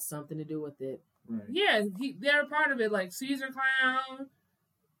 Vegapunk has something to do with it. Right. Yeah, they're a part of it. Like Caesar Clown,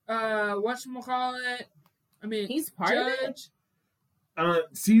 whatchamacallit. I mean, he's part of it.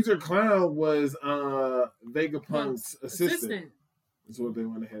 Caesar Clown was Vegapunk's assistant. That's what they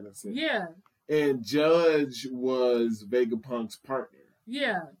went ahead and said. Yeah. And Judge was Vegapunk's partner.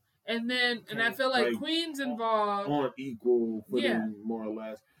 Yeah. And then, and I feel like Queen's involved. On equal footing, more or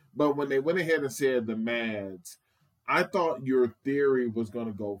less. But when they went ahead and said the Mads, I thought your theory was going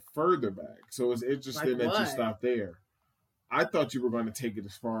to go further back. So it's interesting that you stopped there. I thought you were going to take it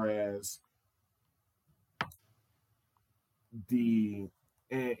as far as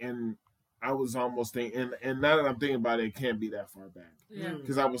and I was almost thinking, and now that I'm thinking about it, it can't be that far back. Yeah.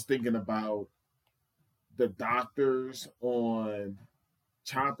 Because I was thinking about the doctors on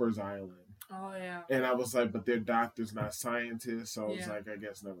Chopper's Island. Oh, yeah. And I was like, but they're doctors, not scientists. So I was like, I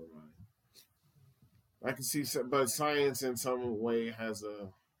guess never mind. I can see, but science in some way has a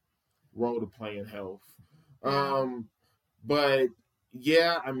role to play in health. But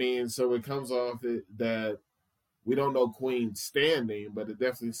yeah, I mean, so it comes off that we don't know Queen's standing, but it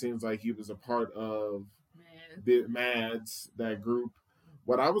definitely seems like he was a part of the Mads, that group.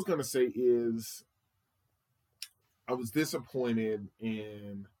 What I was going to say is I was disappointed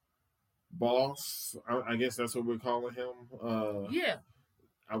in Boss. I guess that's what we're calling him. Yeah.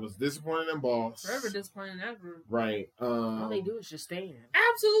 I was disappointed in Boss. Forever disappointed in that group. Right. All they do is just stand.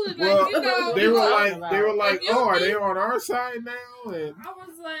 Absolutely. Well, Like, you know, they were like, oh, are think- they on our side now? And I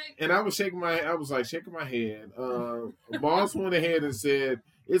was like, and I was shaking my head. Boss went ahead and said,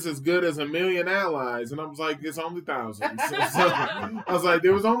 it's as good as 1,000,000 allies. And I was like, it's only thousands. So, I was like,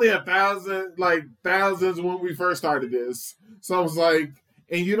 there was only 1,000, like thousands when we first started this. So I was like,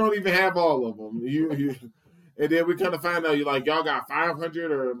 and you don't even have all of them. You and then we kind of find out y'all got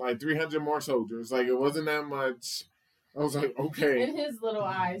 500 or like 300 more soldiers. Like, it wasn't that much. I was like, okay. In his little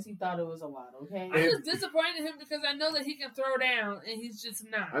eyes, he thought it was a lot. Okay. I'm just disappointed in him because I know that he can throw down, and he's just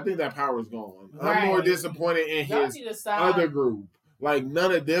not. I think that power's gone. Right. I'm more disappointed in his other group. Like,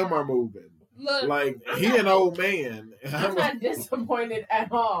 none of them are moving. Look, like, he an old man. I'm not disappointed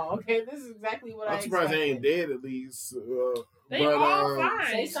at all. Okay, this is exactly what I'm surprised they ain't dead at least. They all fine.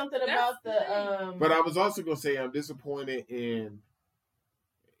 Say something about the. But I was also gonna say I'm disappointed in.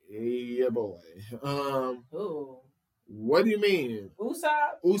 Yeah, boy. Ooh. What do you mean?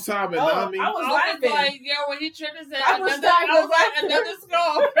 Usopp and Nami. I was laughing. Like, yo, when he tripped and said, I was laughing. Another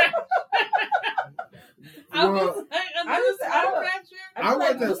skull. I was like, another skull fracture.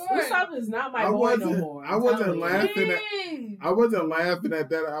 Usopp is not my boy no more. I wasn't laughing at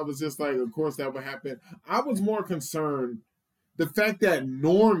that. I was just like, of course that would happen. I was more concerned the fact that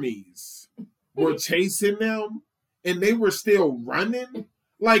normies were chasing them and they were still running.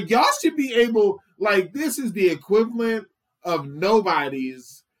 Like, y'all should be able, like, this is the equivalent of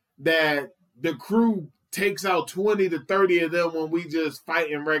nobodies that the crew takes out 20 to 30 of them when we just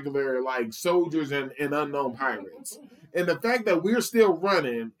fight in regular, like, soldiers and unknown pirates. And the fact that we're still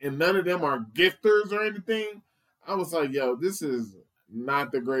running and none of them are gifters or anything, I was like, yo, this is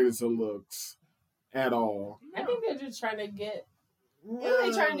not the greatest of looks at all. I think they're just trying to get. What are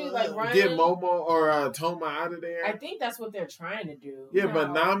they trying to do? Like Ryan? Get Momo or Toma out of there? I think that's what they're trying to do. Yeah,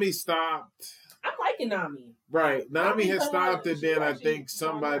 but Nami stopped. I'm liking Nami. Right. Nami has stopped, and then I think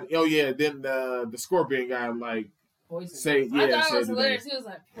somebody. Oh, yeah, then the Scorpion guy, like, poison. I thought it was hilarious. He was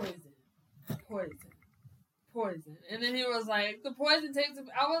like, poison. And then he was like, the poison takes him.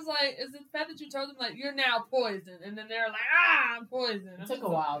 I was like, is it the fact that you told them, like, you're now poison? And then they're like, I'm poison. It took a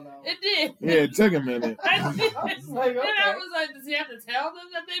while, though. It did. Yeah, it took a minute. I was like, okay. And I was like, does he have to tell them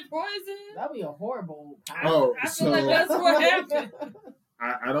that they poison? That'd be a horrible power. Oh, I feel like that's what happened.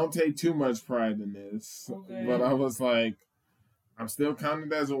 I don't take too much pride in this, but I was like, I'm still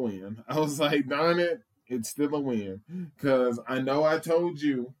counting it as a win. I was like, darn it, it's still a win. Because I know I told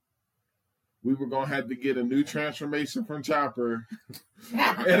you we were going to have to get a new transformation from Chopper.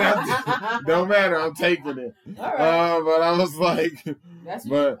 And don't matter, I'm taking it. All right. But I was like, okay.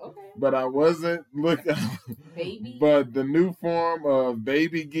 But I wasn't looking. Baby. But the new form of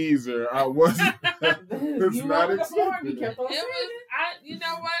Baby Geezer, I wasn't. It's not accepted. You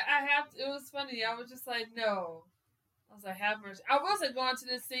know what? It was funny. I was just like, no. I was like, have mercy. I wasn't going to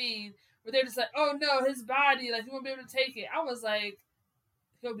this scene where they're just like, oh no, his body, like he won't be able to take it. I was like,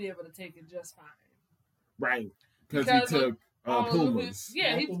 he'll be able to take it just fine. Right. Because he took Pumas.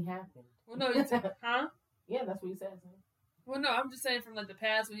 Yeah, nothing happened. Well, no, he took, huh? Yeah, that's what he said. Well, no, I'm just saying from like the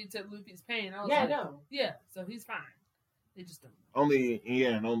past when he took Luffy's pain. I was yeah, like, no. Yeah, so he's fine. They just don't. Only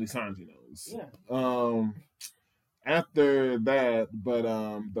Sanji knows. Yeah. After that, but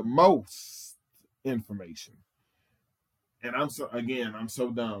the most information, and I'm so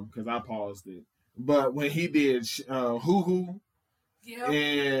dumb because I paused it. But when he did Hoo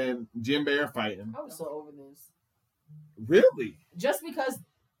and Jinbei are fighting, I was so over this. Really? Just because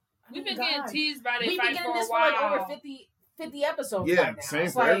we've been getting teased by they fight for a while. For like over 50 episodes. Yeah, right now. same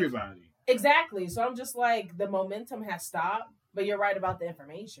it's for everybody. Exactly. So I'm just like, the momentum has stopped. But you're right about the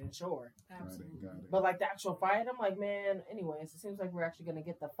information, sure. Absolutely. Got it. But like the actual fight, I'm like, man, anyways, it seems like we're actually going to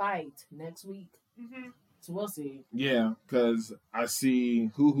get the fight next week. Mm-hmm. So we'll see. Yeah, because I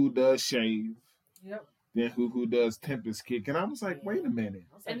see Hoo does shave. Yep. Then Hoo does Tempest Kick. And I was like, wait a minute.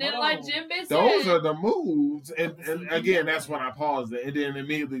 And then like Jinbei said, those are the moves. And again, that's when I paused it. And then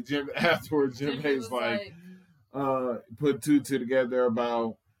immediately Jinbei's like, put two together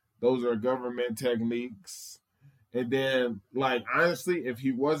about those are government techniques. And then, like, honestly, if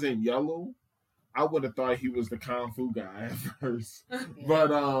he wasn't yellow, I would have thought he was the Kung Fu guy at first. Yeah.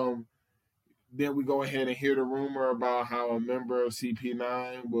 But then we go ahead and hear the rumor about how a member of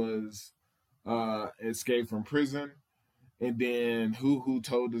CP9 was escaped from prison. And then who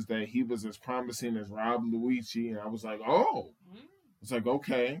told us that he was as promising as Rob Luigi, and I was like, oh, it's like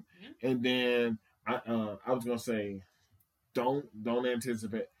okay. And then I was gonna say, don't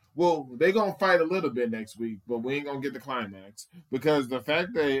anticipate. Well, they gonna fight a little bit next week, but we ain't gonna get the climax because the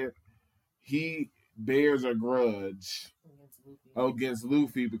fact that he bears a grudge against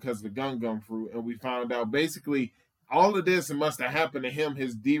Luffy because of the Gum fruit, and we found out basically all of this must have happened to him.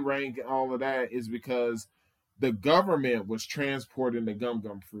 His D rank and all of that is because the government was transporting the Gum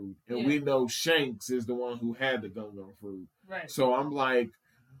fruit, and we know Shanks is the one who had the Gum fruit. Right. So I'm like,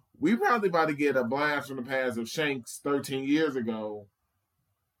 we probably about to get a blast from the past of Shanks 13 years ago,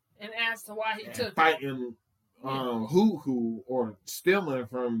 and as to why he took fighting Hoo or stealing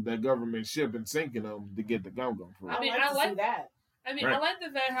from the government ship and sinking them to get the Gum fruit. I like that. I mean, I like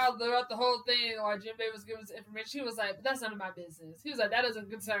the fact how throughout the whole thing, while Jinbei was giving us information, he was like, but that's none of my business. He was like, that doesn't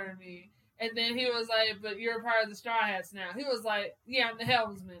concern me. And then he was like, but you're a part of the Straw Hats now. He was like, yeah, I'm the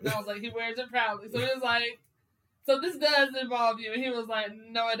helmsman. And I was like, he wears it proudly. So he was like, so this does involve you. And he was like,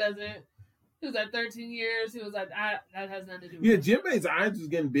 no, it doesn't. He was like, 13 years. He was like, that has nothing to do with it. Yeah, Jinbei's eyes was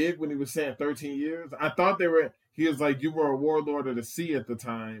getting big when he was saying 13 years. I thought he was like, you were a warlord of the sea at the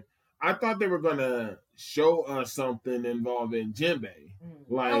time. I thought they were going to show us something involving Jinbei.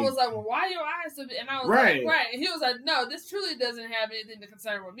 Like, I was like, well, why are your eyes so big? And I was like, right. And he was like, no, this truly doesn't have anything to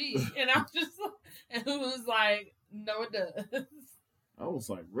concern with me. And I was just, and he was like, no, it does. I was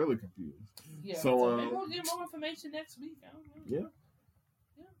like really confused. Yeah. So maybe we'll get more information next week. I don't know. Yeah.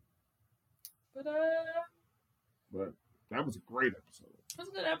 But that was a great episode. It was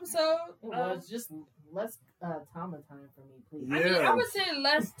a good episode. It was just less Tama time for me, please. Yeah. I mean, I would say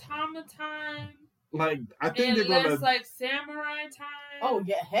less Tama time. Like, I think they're less, gonna like samurai time. Oh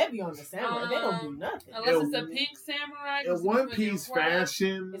yeah, heavy on the samurai. They don't do nothing. Unless it's a pink samurai. In One Piece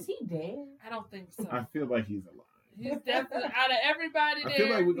fashion. Is he dead? I don't think so. I feel like he's alive. He's definitely out of everybody there. I feel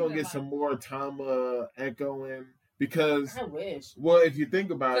like we're gonna get some more Tama echoing because I wish. Well, if you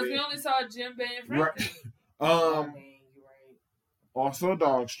think about it, because we only saw Jinbei and Frankie. Right. Also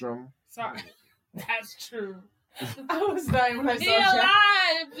Dogstrom. Sorry, that's true. I was dying when I saw he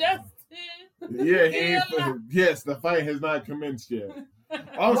alive, Justin. Yeah, yes, the fight has not commenced yet.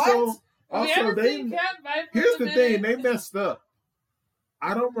 Also, here's the thing, they messed up.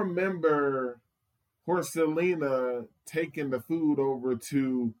 I don't remember Horselina taking the food over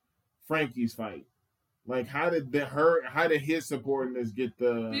to Frankie's fight. Like, how did his subordinates get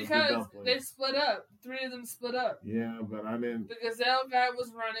because they split up. 3 of them split up. Yeah, but I didn't. The gazelle guy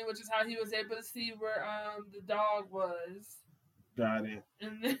was running, which is how he was able to see where the dog was. Got it.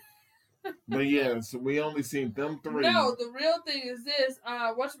 And then but yeah, so we only seen them 3. No, the real thing is this.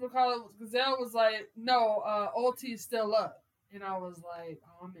 Whatchamacallit, Gazelle was like, no, Ulti's still up. And I was like,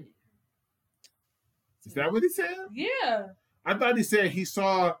 oh man. Is that what he said? Yeah. I thought he said he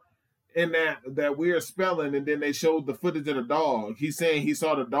saw in that weird spelling, and then they showed the footage of the dog. He's saying he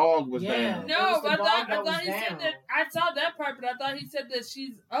saw the dog was down. No, but I thought he said that. I saw that part, but I thought he said that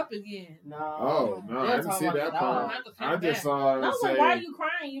she's up again. No. Oh, no, I didn't see that part. I just saw I was like, why are you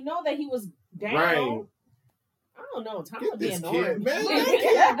crying? You know that he was down. Right. I don't know. Tom Get would be this annoying. kid, man. They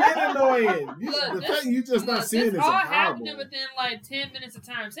can't get annoying. The fact you just not seeing it is a all problem. happening within like 10 minutes of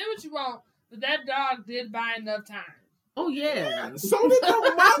time. Say what you want, but that dog did buy enough time. Oh, yeah. So did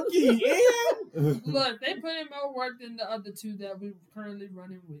the monkey, Ian. Look, they put in more work than the other 2 that we're currently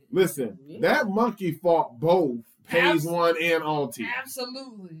running with. Listen, that monkey fought both Phase 1 and Ulti.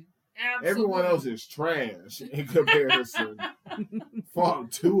 Absolutely. Everyone else is trash in comparison.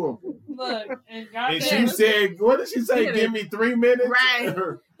 Fought 2 of them. Look, and she said, what did she say? Give me 3 minutes?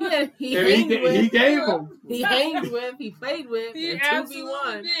 Right. He gave them. He hanged with, he played with, he and absolutely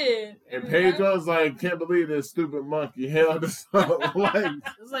 2v1. did. And Paige was like, can't believe this stupid monkey held us up.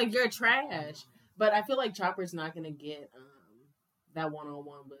 It's like, you're trash. But I feel like Chopper's not going to get that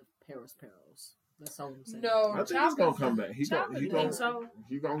one-on-one with Paris Perils. That's all I'm saying. No, I think he's going to come back. He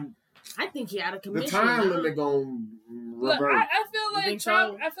going I think he out of commission. The time limit going to revert. Look, I feel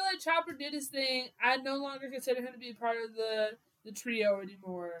like Chopper did his thing. I no longer consider him to be part of the trio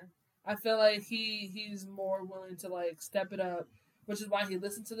anymore. I feel like he's more willing to like step it up, which is why he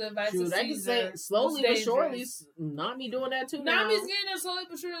listened to the advice of Caesar. Slowly but surely, Nami doing that too. Nami's getting there slowly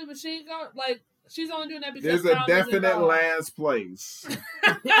but surely, but she ain't she's only doing that because there's a definite last place.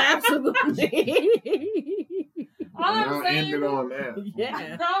 Absolutely. All I'm saying ended on that.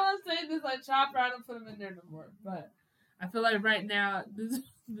 Yeah. All I'm saying is like Chopper, I don't put him in there no more. But I feel like right now this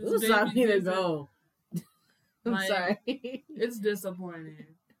baby to go. I'm sorry. It's disappointing.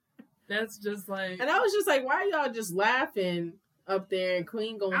 That's just like, and I was just like, why are y'all just laughing up there and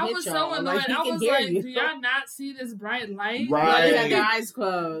Queen gonna I hit was y'all. so annoyed. Like, he I can was hear like, you. do y'all not see this bright light? Right. They had their eyes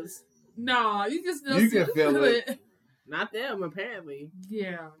closed. No, you can still You see can feel it. Not them, apparently.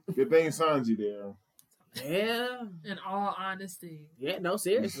 Yeah. Good thing Sanji there. Yeah. In all honesty. Yeah, no,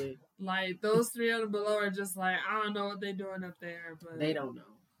 seriously. Like, those three on the below are just like, I don't know what they're doing up there. But They don't know.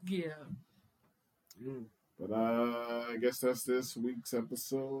 Yeah. Mm. But I guess that's this week's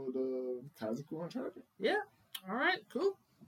episode of Kaizoku Uncharted. Yeah. All right, cool.